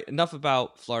 All right, enough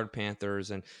about Florida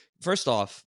Panthers. And first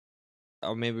off,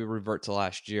 I'll maybe revert to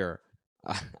last year.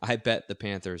 I bet the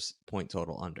Panthers point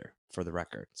total under, for the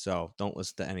record. So don't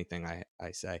listen to anything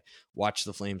I say. Watch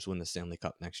the Flames win the Stanley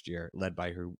Cup next year, led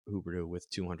by Huberdeau with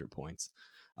 200 points.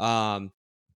 Yeah,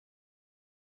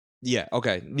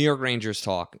 okay. New York Rangers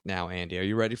talk now, Andy. Are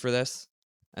you ready for this?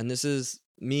 And this is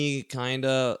me kind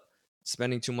of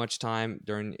spending too much time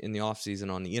in the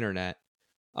offseason on the internet.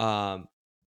 And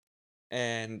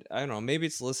I don't know, maybe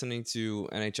it's listening to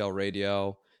NHL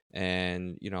radio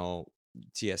and,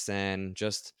 TSN,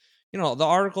 just, the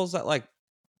articles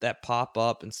that pop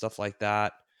up and stuff like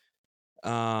that.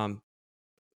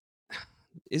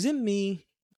 Is it me,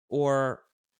 or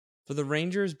for the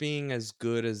Rangers being as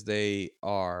good as they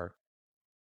are,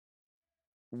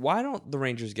 why don't the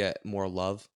Rangers get more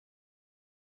love?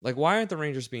 Like, why aren't the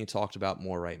Rangers being talked about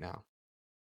more right now?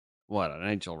 What, on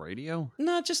NHL radio?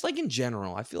 No, just like in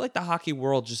general. I feel like the hockey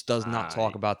world just does not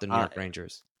talk about the New York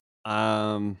Rangers.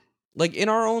 Like in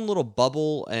our own little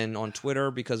bubble and on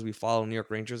Twitter, because we follow New York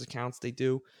Rangers accounts, they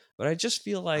do. But I just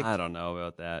feel like, I don't know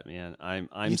about that, man. I'm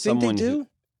you someone think they do?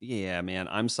 Yeah, man.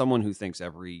 I'm someone who thinks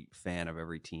every fan of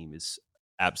every team is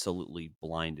absolutely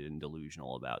blinded and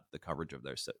delusional about the coverage of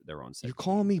their own. You're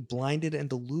calling me blinded and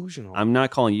delusional. I'm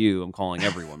not calling you. I'm calling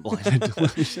everyone blinded and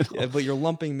delusional. Yeah, but you're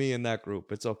lumping me in that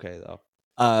group. It's okay though.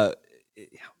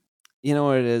 You know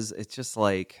what it is? It's just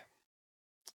like,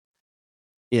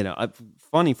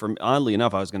 funny for me. Oddly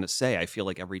enough, I was going to say, I feel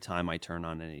like every time I turn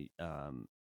on any,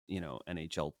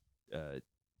 NHL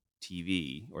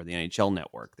TV or the NHL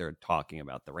network, they're talking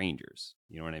about the Rangers.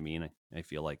 You know what I mean? I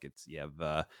feel like you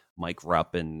have Mike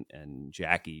Rupp and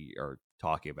Jackie are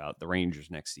talking about the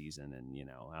Rangers next season, and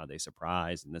how they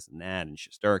surprised and this and that, and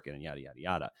Shesterkin and yada yada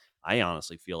yada. I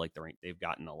honestly feel like they've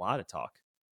gotten a lot of talk.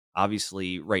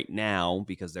 Obviously, right now,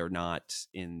 because they're not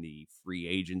in the free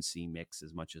agency mix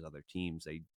as much as other teams,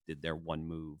 they did their one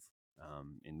move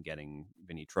in getting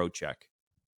Vinny Trocheck,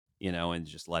 and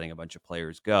just letting a bunch of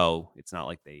players go. It's not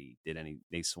like they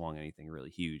swung anything really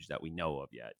huge that we know of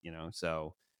yet,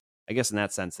 So I guess in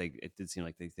that sense, it did seem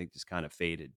like they just kind of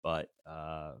faded. But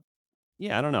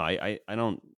yeah, I don't know.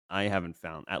 I haven't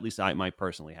found, at least I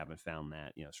personally haven't found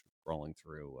that, scrolling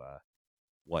through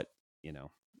what,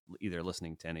 either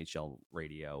listening to NHL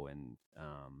radio and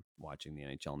watching the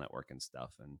NHL network and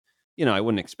stuff. And, I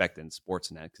wouldn't expect it in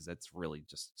Sportsnet because that's really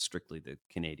just strictly the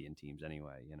Canadian teams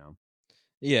anyway,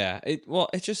 Yeah, it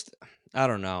just, I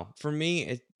don't know. For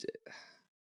me,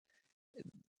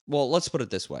 well, let's put it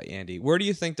this way, Andy. Where do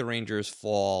you think the Rangers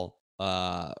fall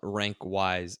rank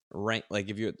like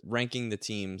if you're ranking the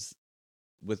teams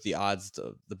with the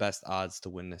best odds to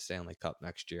win the Stanley Cup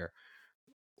next year?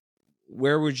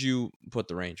 Where would you put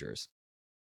the Rangers?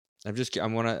 I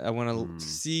want to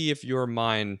see if your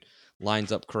mind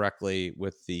lines up correctly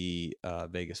with the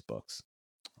Vegas books.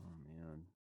 Oh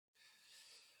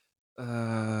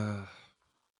man.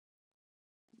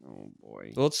 Oh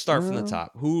boy. So let's start from the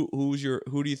top. Who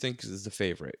do you think is the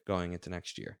favorite going into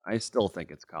next year? I still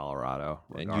think it's Colorado,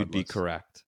 regardless. And you'd be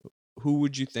correct. Who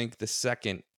would you think the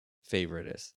second favorite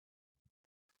is?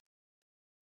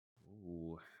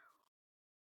 Ooh.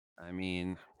 I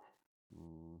mean,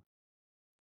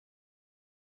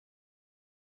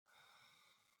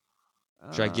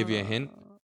 should I give you a hint?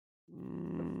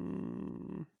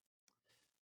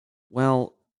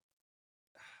 Well,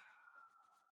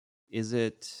 is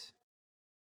it?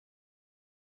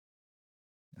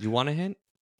 Do you want a hint?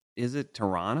 Is it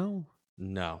Toronto?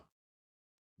 No.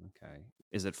 Okay.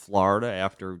 Is it Florida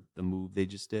after the move they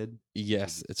just did?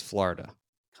 Yes, it's Florida.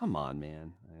 Come on,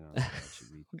 man. I don't know that should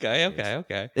be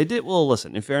Okay. They did well.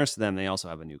 Listen, in fairness to them, they also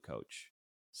have a new coach.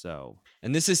 So,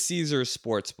 and this is Caesar's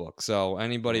Sportsbook. So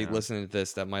anybody listening to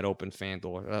this that might open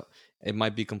FanDuel, it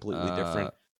might be completely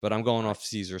different. But I'm going off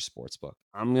Caesar's Sportsbook.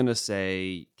 I'm gonna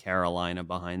say Carolina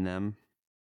behind them.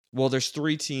 Well, there's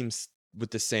 3 teams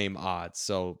with the same odds,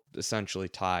 so essentially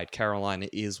tied. Carolina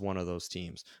is one of those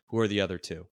teams. Who are the other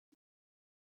 2?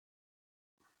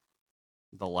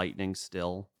 The Lightning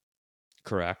still.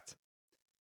 Correct.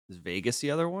 Is Vegas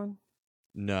the other one?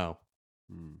 No.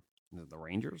 Is it the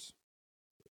Rangers?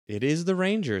 It is the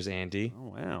Rangers, Andy.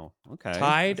 Oh, wow. Okay.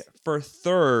 Tied for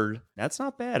 3rd. That's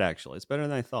not bad, actually. It's better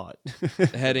than I thought.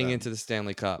 Heading into the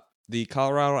Stanley Cup. The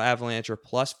Colorado Avalanche are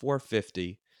plus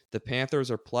 450. The Panthers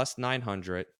are plus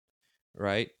 900,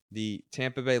 right? The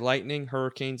Tampa Bay Lightning,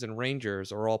 Hurricanes, and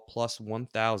Rangers are all plus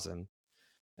 1,000.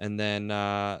 And then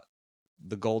the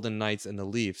Golden Knights and the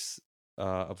Leafs,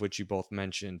 of which you both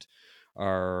mentioned,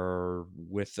 are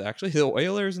with actually the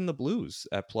Oilers and the Blues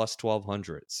at plus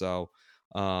 1,200. So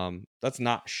that's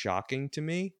not shocking to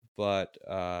me, but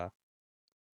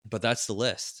that's the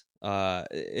list.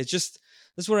 It's just,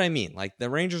 that's what I mean. Like, the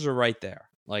Rangers are right there.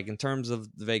 Like, in terms of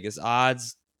the Vegas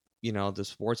odds, the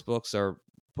sports books are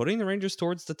putting the Rangers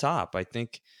towards the top. I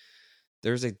think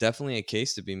there's definitely a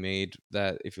case to be made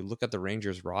that if you look at the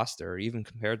Rangers roster, even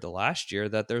compared to last year,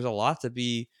 that there's a lot to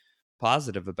be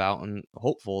positive about and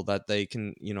hopeful that they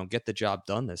can, get the job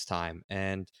done this time.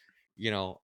 And,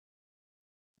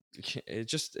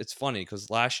 it's funny because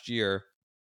last year,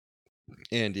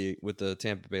 Andy, with the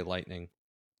Tampa Bay Lightning,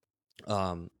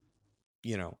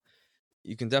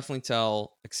 you can definitely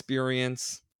tell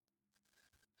experience,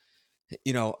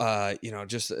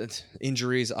 just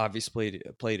injuries obviously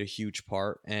played a huge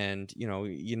part. And,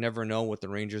 you never know what the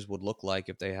Rangers would look like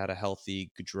if they had a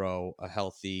healthy Gaudreau, a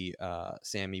healthy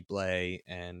Sammy Blais,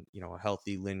 and, a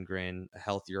healthy Lindgren, a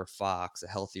healthier Fox, a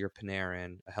healthier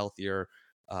Panarin, a healthier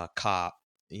Kopp,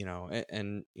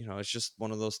 and it's just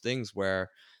one of those things where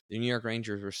the New York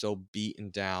Rangers were so beaten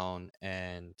down,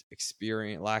 and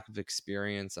lack of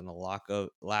experience and a lack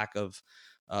of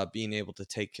being able to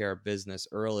take care of business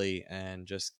early and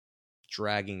just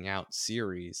dragging out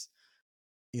series.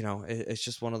 It's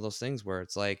just one of those things where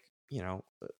it's like,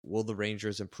 will the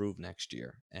Rangers improve next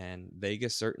year? And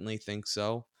Vegas certainly thinks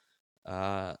so.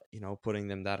 Putting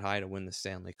them that high to win the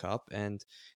Stanley Cup. And,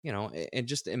 and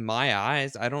just in my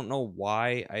eyes, I don't know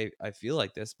why I feel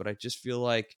like this, but I just feel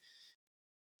like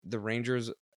the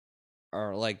Rangers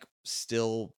are like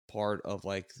still part of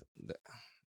like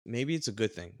maybe it's a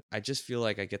good thing. I just feel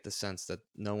like I get the sense that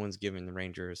no one's giving the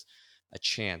Rangers a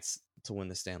chance to win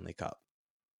the Stanley Cup.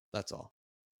 That's all.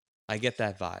 I get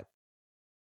that vibe.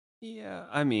 Yeah,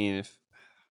 I mean, if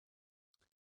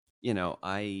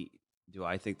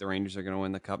I think the Rangers are going to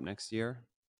win the Cup next year?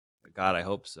 God, I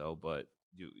hope so. But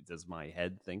does my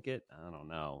head think it? I don't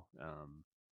know.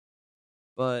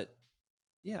 But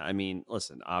yeah, I mean,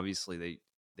 listen. Obviously,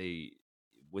 they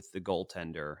with the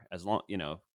goaltender, as long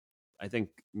I think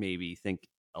maybe think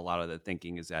a lot of the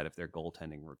thinking is that if their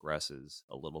goaltending regresses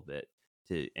a little bit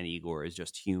to and Igor is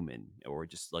just human or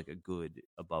just like a good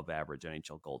above average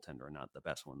NHL goaltender, not the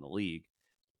best one in the league,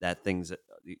 that things the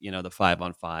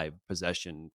 5-on-5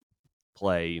 possession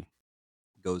play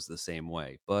goes the same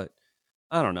way. But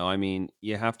I don't know. I mean,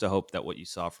 you have to hope that what you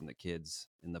saw from the kids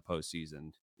in the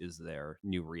postseason is their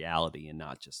new reality and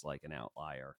not just like an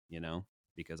outlier,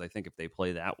 because I think if they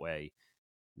play that way,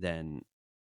 then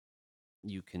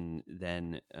you can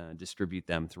then distribute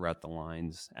them throughout the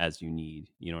lines as you need.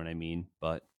 You know what I mean?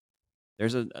 But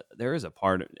there is a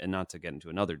part, and not to get into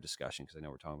another discussion because I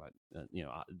know we're talking about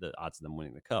the odds of them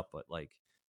winning the cup, but like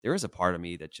there is a part of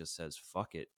me that just says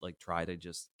fuck it, like try to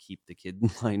just keep the kid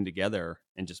line together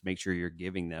and just make sure you're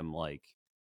giving them like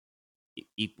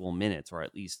equal minutes or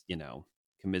at least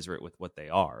commiserate with what they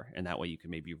are, and that way you can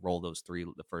maybe roll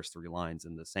the first three lines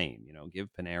in the same. Give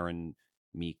Panarin,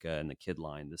 Mika, and the kid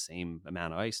line the same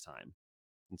amount of ice time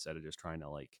instead of just trying to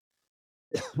like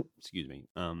excuse me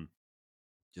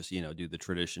just do the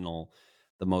traditional,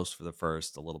 the most for the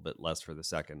first, a little bit less for the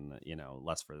second,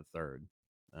 less for the third.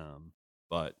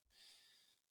 But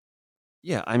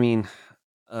yeah, I mean,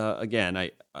 again,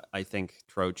 I think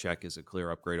Trocheck is a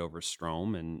clear upgrade over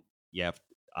Strome, and yeah,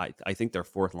 I think their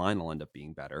fourth line will end up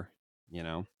being better,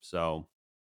 So,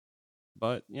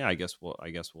 but yeah, I guess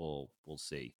we'll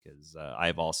see, because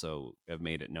I've also have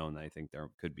made it known that I think there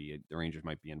could be the Rangers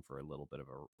might be in for a little bit of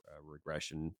a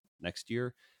regression next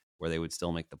year, where they would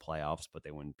still make the playoffs, but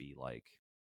they wouldn't be like.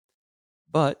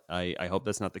 But I hope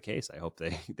that's not the case. I hope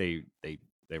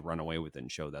they run away with it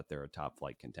and show that they're a top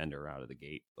flight contender out of the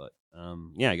gate. But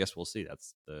yeah, I guess we'll see.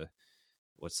 That's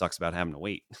what sucks about having to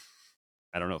wait.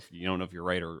 I don't know if you don't know if you're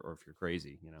right or if you're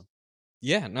crazy.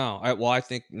 Yeah, no. I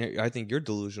think you're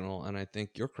delusional, and I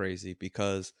think you're crazy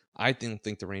because I didn't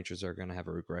think the Rangers are going to have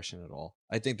a regression at all.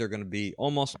 I think they're going to be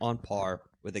almost on par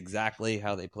with exactly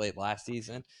how they played last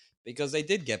season because they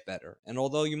did get better. And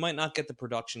although you might not get the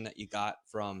production that you got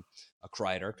from a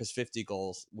Kreider, because 50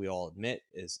 goals, we all admit,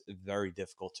 is very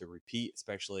difficult to repeat,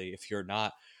 especially if you're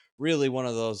not really one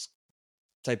of those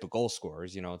type of goal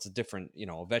scorers. It's a different,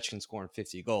 Ovechkin scoring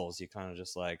 50 goals. You kind of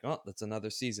just like, oh, that's another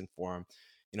season for him.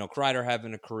 Kreider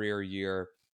having a career year,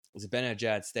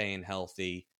 Zibanejad staying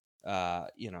healthy.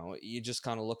 You just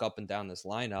kind of look up and down this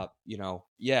lineup.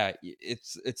 Yeah,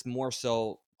 it's more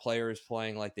so players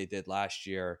playing like they did last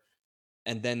year,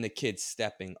 and then the kids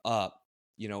stepping up.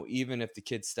 Even if the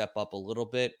kids step up a little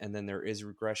bit, and then there is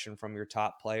regression from your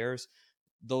top players,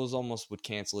 those almost would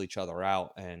cancel each other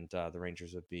out, and the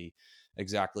Rangers would be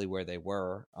exactly where they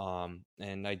were.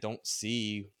 And I don't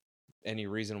see any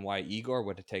reason why Igor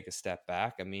would take a step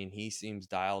back. I mean, he seems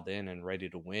dialed in and ready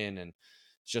to win, and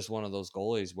it's just one of those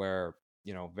goalies where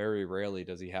very rarely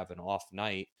does he have an off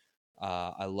night.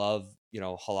 I love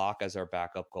Halak as our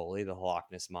backup goalie, the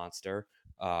Halakness monster,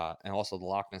 and also the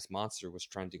Loch Ness monster was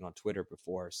trending on Twitter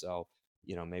before, so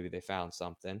maybe they found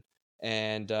something.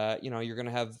 And you're going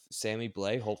to have Sammy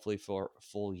Blais hopefully for a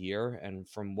full year. And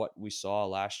from what we saw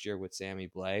last year with Sammy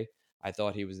Blais, I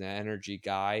thought he was an energy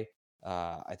guy.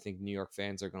 I think New York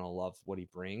fans are going to love what he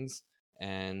brings,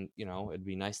 and it'd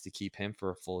be nice to keep him for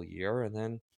a full year. And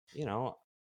then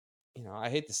I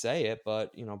hate to say it,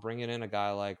 but bringing in a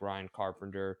guy like Ryan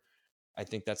Carpenter, I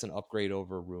think that's an upgrade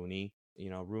over Rooney.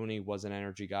 Rooney was an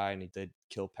energy guy and he did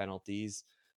kill penalties,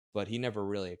 but he never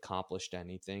really accomplished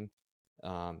anything.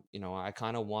 I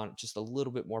kind of want just a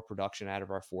little bit more production out of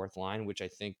our fourth line, which I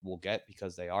think we'll get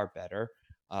because they are better.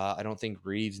 I don't think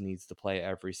Reeves needs to play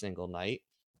every single night.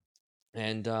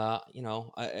 And,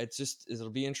 it'll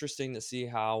be interesting to see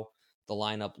how the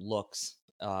lineup looks,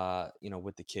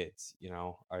 with the kids.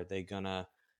 Are they going to,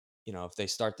 if they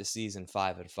start the season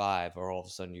 5-5, or all of a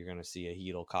sudden you're going to see a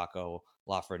Hedel, Kako,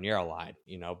 Lafreniere line,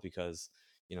 because,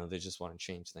 they just want to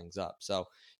change things up. So,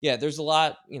 yeah, there's a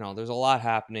lot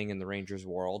happening in the Rangers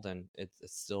world, and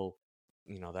it's still,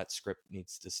 that script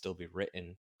needs to still be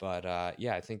written. But,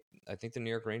 yeah, I think the New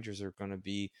York Rangers are going to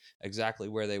be exactly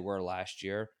where they were last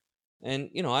year.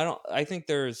 And, I think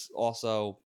there's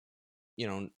also,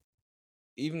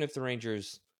 even if the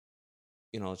Rangers,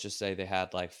 let's just say they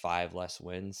had like 5 less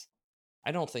wins,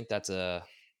 I don't think that's a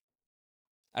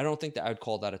I don't think that I would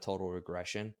call that a total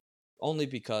regression, only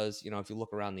because, if you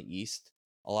look around the East,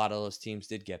 a lot of those teams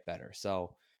did get better.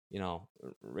 So,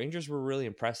 Rangers were really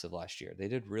impressive last year. They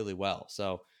did really well.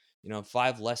 So,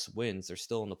 5 less wins, they're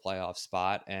still in the playoff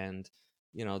spot. And,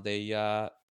 and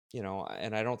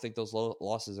I don't think those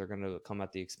losses are going to come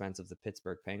at the expense of the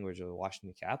Pittsburgh Penguins or the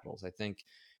Washington Capitals. I think,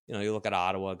 you look at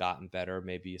Ottawa, gotten better,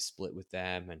 maybe you split with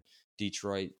them, and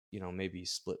Detroit, maybe you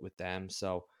split with them.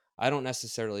 So, I don't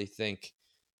necessarily think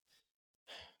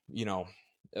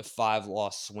a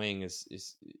 5-loss swing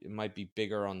is it might be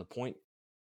bigger on the point,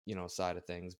 side of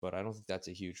things, but I don't think that's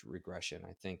a huge regression.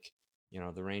 I think,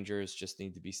 the Rangers just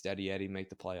need to be steady Eddie, make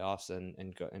the playoffs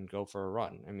and go for a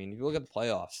run. I mean, if you look at the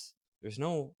playoffs, there's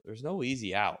no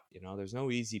easy out, there's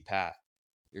no easy path.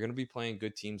 You're going to be playing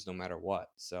good teams no matter what.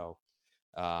 So,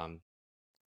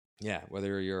 yeah,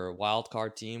 whether you're a wild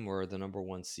card team or the number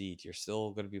 1 seed, you're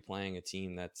still going to be playing a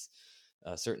team that's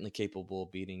certainly capable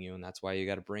of beating you. And that's why you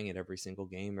got to bring it every single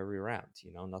game, every round.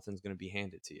 Nothing's going to be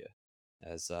handed to you.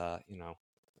 As I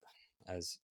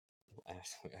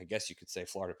guess you could say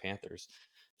Florida Panthers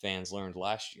fans learned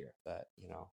last year that,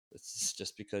 it's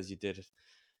just because you did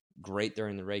great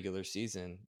during the regular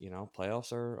season,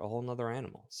 playoffs are a whole nother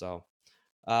animal. So,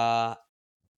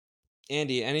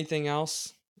 Andy, anything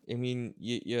else? I mean,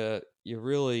 you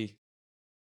really,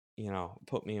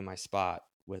 put me in my spot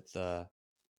with the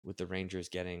Rangers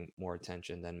getting more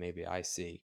attention than maybe I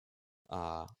see,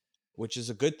 which is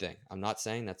a good thing. I'm not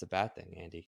saying that's a bad thing,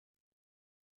 Andy.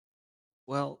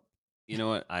 Well, you know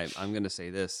what? I'm going to say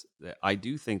this, that I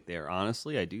do think there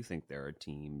are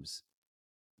teams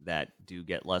that do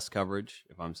get less coverage,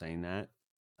 if I'm saying that.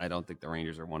 I don't think the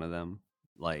Rangers are one of them.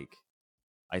 Like,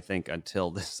 I think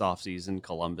until this offseason,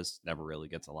 Columbus never really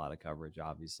gets a lot of coverage,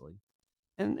 obviously.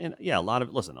 And yeah, a lot of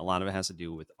it has to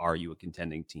do with, are you a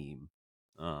contending team?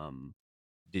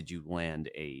 Did you land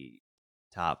a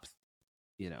top,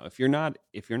 if you're not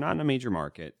in a major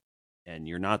market and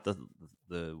you're not the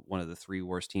one of the 3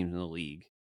 worst teams in the league,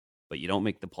 but you don't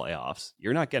make the playoffs,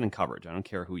 you're not getting coverage. I don't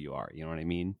care who you are. You know what I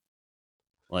mean?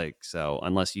 Like, so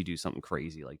unless you do something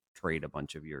crazy, like trade a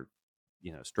bunch of your,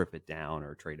 strip it down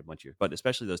or trade a bunch of but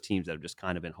especially those teams that have just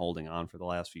kind of been holding on for the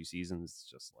last few seasons,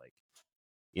 it's just like,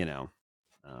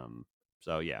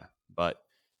 so yeah, but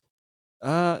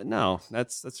no,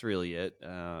 that's really it.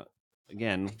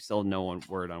 Again, still no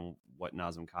word on what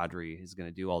Nazem Kadri is going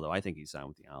to do, although I think he's signed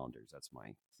with the Islanders. That's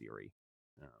my theory.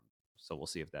 So we'll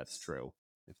see if that's true,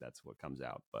 if that's what comes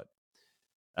out. But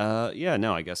yeah,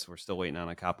 no, I guess we're still waiting on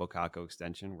a Capo Caco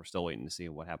extension. We're still waiting to see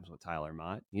what happens with Tyler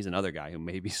Mott. He's another guy who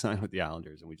may be signed with the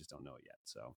Islanders, and we just don't know it yet.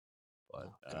 So,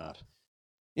 but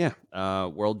yeah,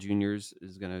 World Juniors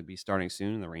is going to be starting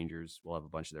soon, and the Rangers will have a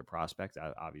bunch of their prospects.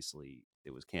 Obviously,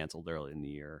 it was canceled early in the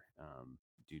year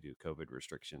due to COVID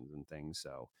restrictions and things,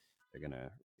 so they're going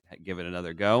to give it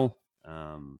another go.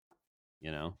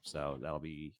 So that'll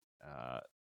be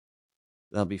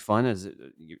fun as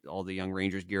all the young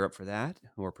Rangers gear up for that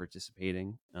who are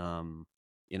participating.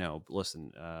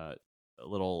 Listen, a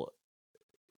little,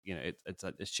 it's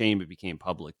a shame it became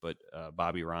public, but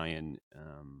Bobby Ryan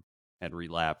had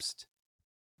relapsed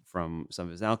from some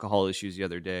of his alcohol issues the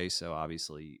other day. So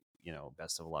obviously,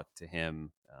 best of luck to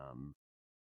him.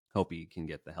 Hope he can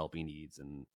get the help he needs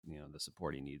and, the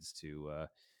support he needs to,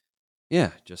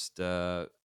 just to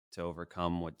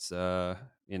overcome what's,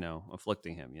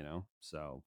 afflicting him,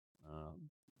 So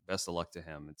best of luck to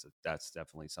him. That's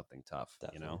definitely something tough,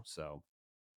 So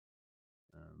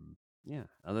yeah,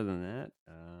 other than that,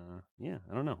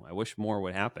 I don't know. I wish more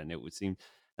would happen. It would seem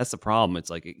that's the problem. It's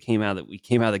like we came out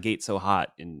of the gate so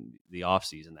hot in the off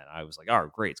season that I was like, oh,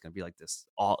 great. It's going to be like this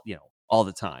all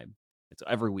the time. It's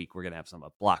every week we're going to have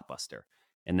a blockbuster.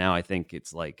 And now I think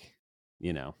it's like,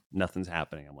 nothing's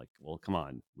happening. I'm like, well, come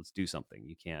on, let's do something.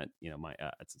 You can't,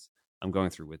 I'm going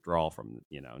through withdrawal from,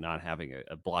 not having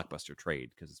a blockbuster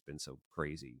trade because it's been so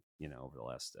crazy, over the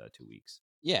last 2 weeks.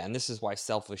 Yeah, and this is why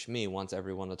selfish me wants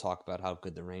everyone to talk about how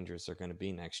good the Rangers are going to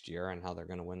be next year and how they're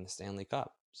going to win the Stanley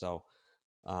Cup. So,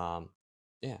 so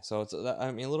it's,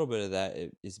 a little bit of that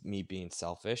is me being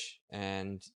selfish,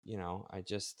 and I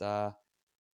just, I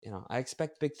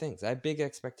expect big things. I have big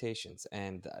expectations,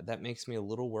 and that makes me a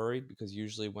little worried because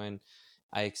usually when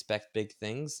I expect big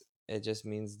things, it just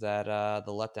means that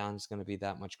the letdown is going to be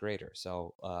that much greater.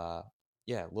 So, a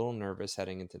little nervous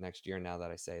heading into next year now that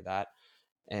I say that.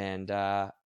 And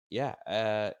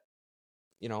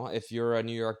if you're a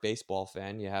New York baseball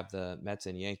fan, you have the Mets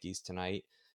and Yankees tonight.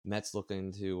 Mets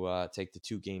looking to take the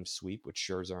 2-game sweep with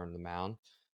Scherzer on the mound.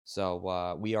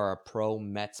 So we are a pro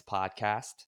Mets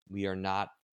podcast. We are not,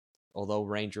 although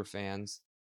Ranger fans,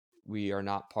 we are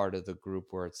not part of the group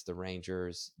where it's the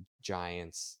Rangers,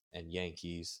 Giants, and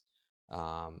Yankees.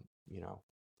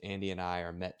 Andy and I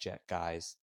are Met Jet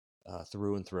guys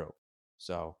through and through.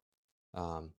 So,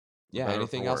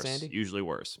 anything else, Andy? Usually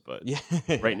worse, but yeah.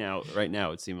 right now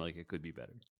it seemed like it could be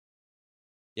better.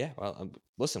 Yeah, well,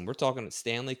 listen, we're talking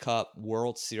Stanley Cup,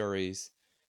 World Series,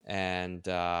 and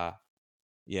and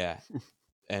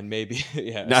maybe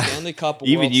Stanley Cup,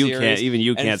 even World you Series,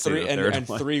 can't say the third and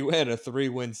one. a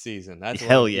 3-win season. That's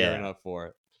Hell what I'm yeah. gearing up for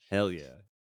it. Hell yeah.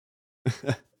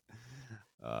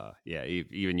 yeah,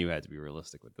 even you had to be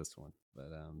realistic with this one.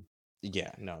 But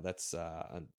yeah, no, that's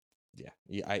I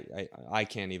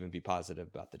can't even be positive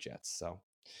about the Jets. So,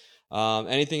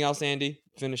 anything else, Andy?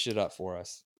 Finish it up for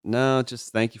us. no,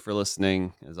 just thank you for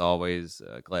listening. As always,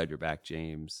 glad you're back,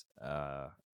 James.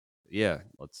 Yeah,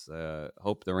 let's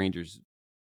hope the Rangers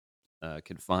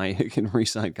can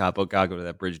re-sign Capo Caco to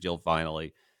that bridge deal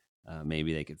finally.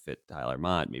 Maybe they could fit Tyler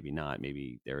Mott, maybe not.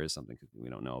 Maybe there is something we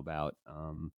don't know about.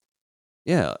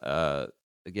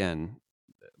 Again,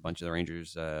 a bunch of the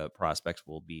Rangers prospects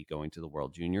will be going to the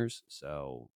World Juniors.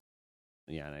 So,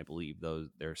 yeah, and I believe those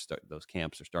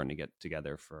camps are starting to get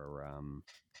together for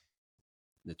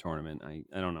the tournament. I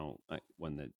don't know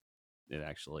when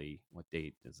what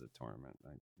date is the tournament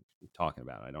I'm talking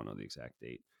about. I don't know the exact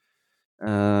date.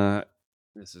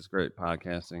 This is great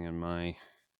podcasting, and my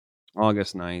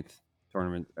August 9th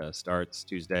tournament starts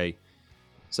Tuesday.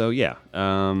 So yeah,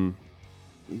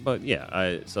 but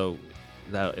yeah, so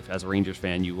that if as a Rangers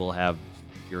fan, you will have,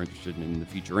 if you're interested in the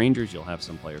future Rangers, you'll have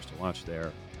some players to watch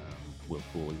there. Will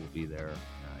Cooley will be there.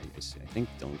 I think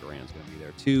Dylan Duran's going to be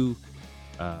there too.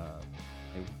 I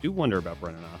do wonder about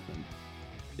Brennan Othman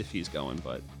if he's going,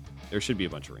 but there should be a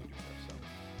bunch of Rangers there, so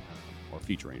or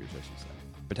future Rangers, I should say,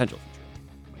 potential future.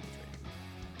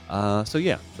 So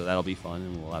yeah, so that'll be fun,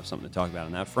 and we'll have something to talk about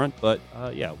on that front. But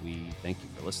yeah, we thank you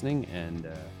for listening, and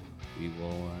we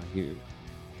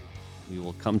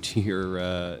will come to your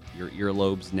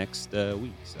earlobes next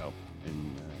week. So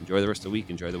enjoy the rest of the week,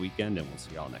 enjoy the weekend, and we'll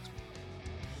see y'all next week.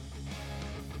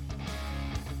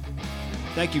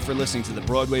 Thank you for listening to the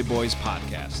Broadway Boys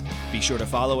podcast. Be sure to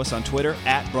follow us on Twitter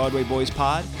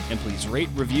 @BroadwayBoysPod, and please rate,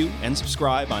 review, and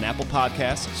subscribe on Apple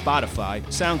Podcasts, Spotify,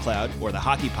 SoundCloud, or the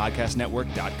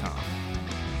HockeyPodcastNetwork.com.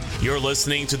 You're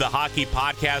listening to the Hockey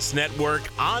Podcast Network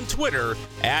on Twitter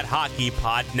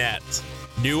 @HockeyPodNet.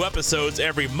 New episodes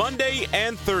every Monday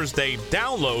and Thursday.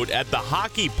 Download at the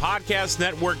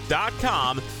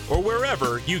HockeyPodcastNetwork.com or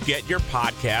wherever you get your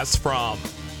podcasts from.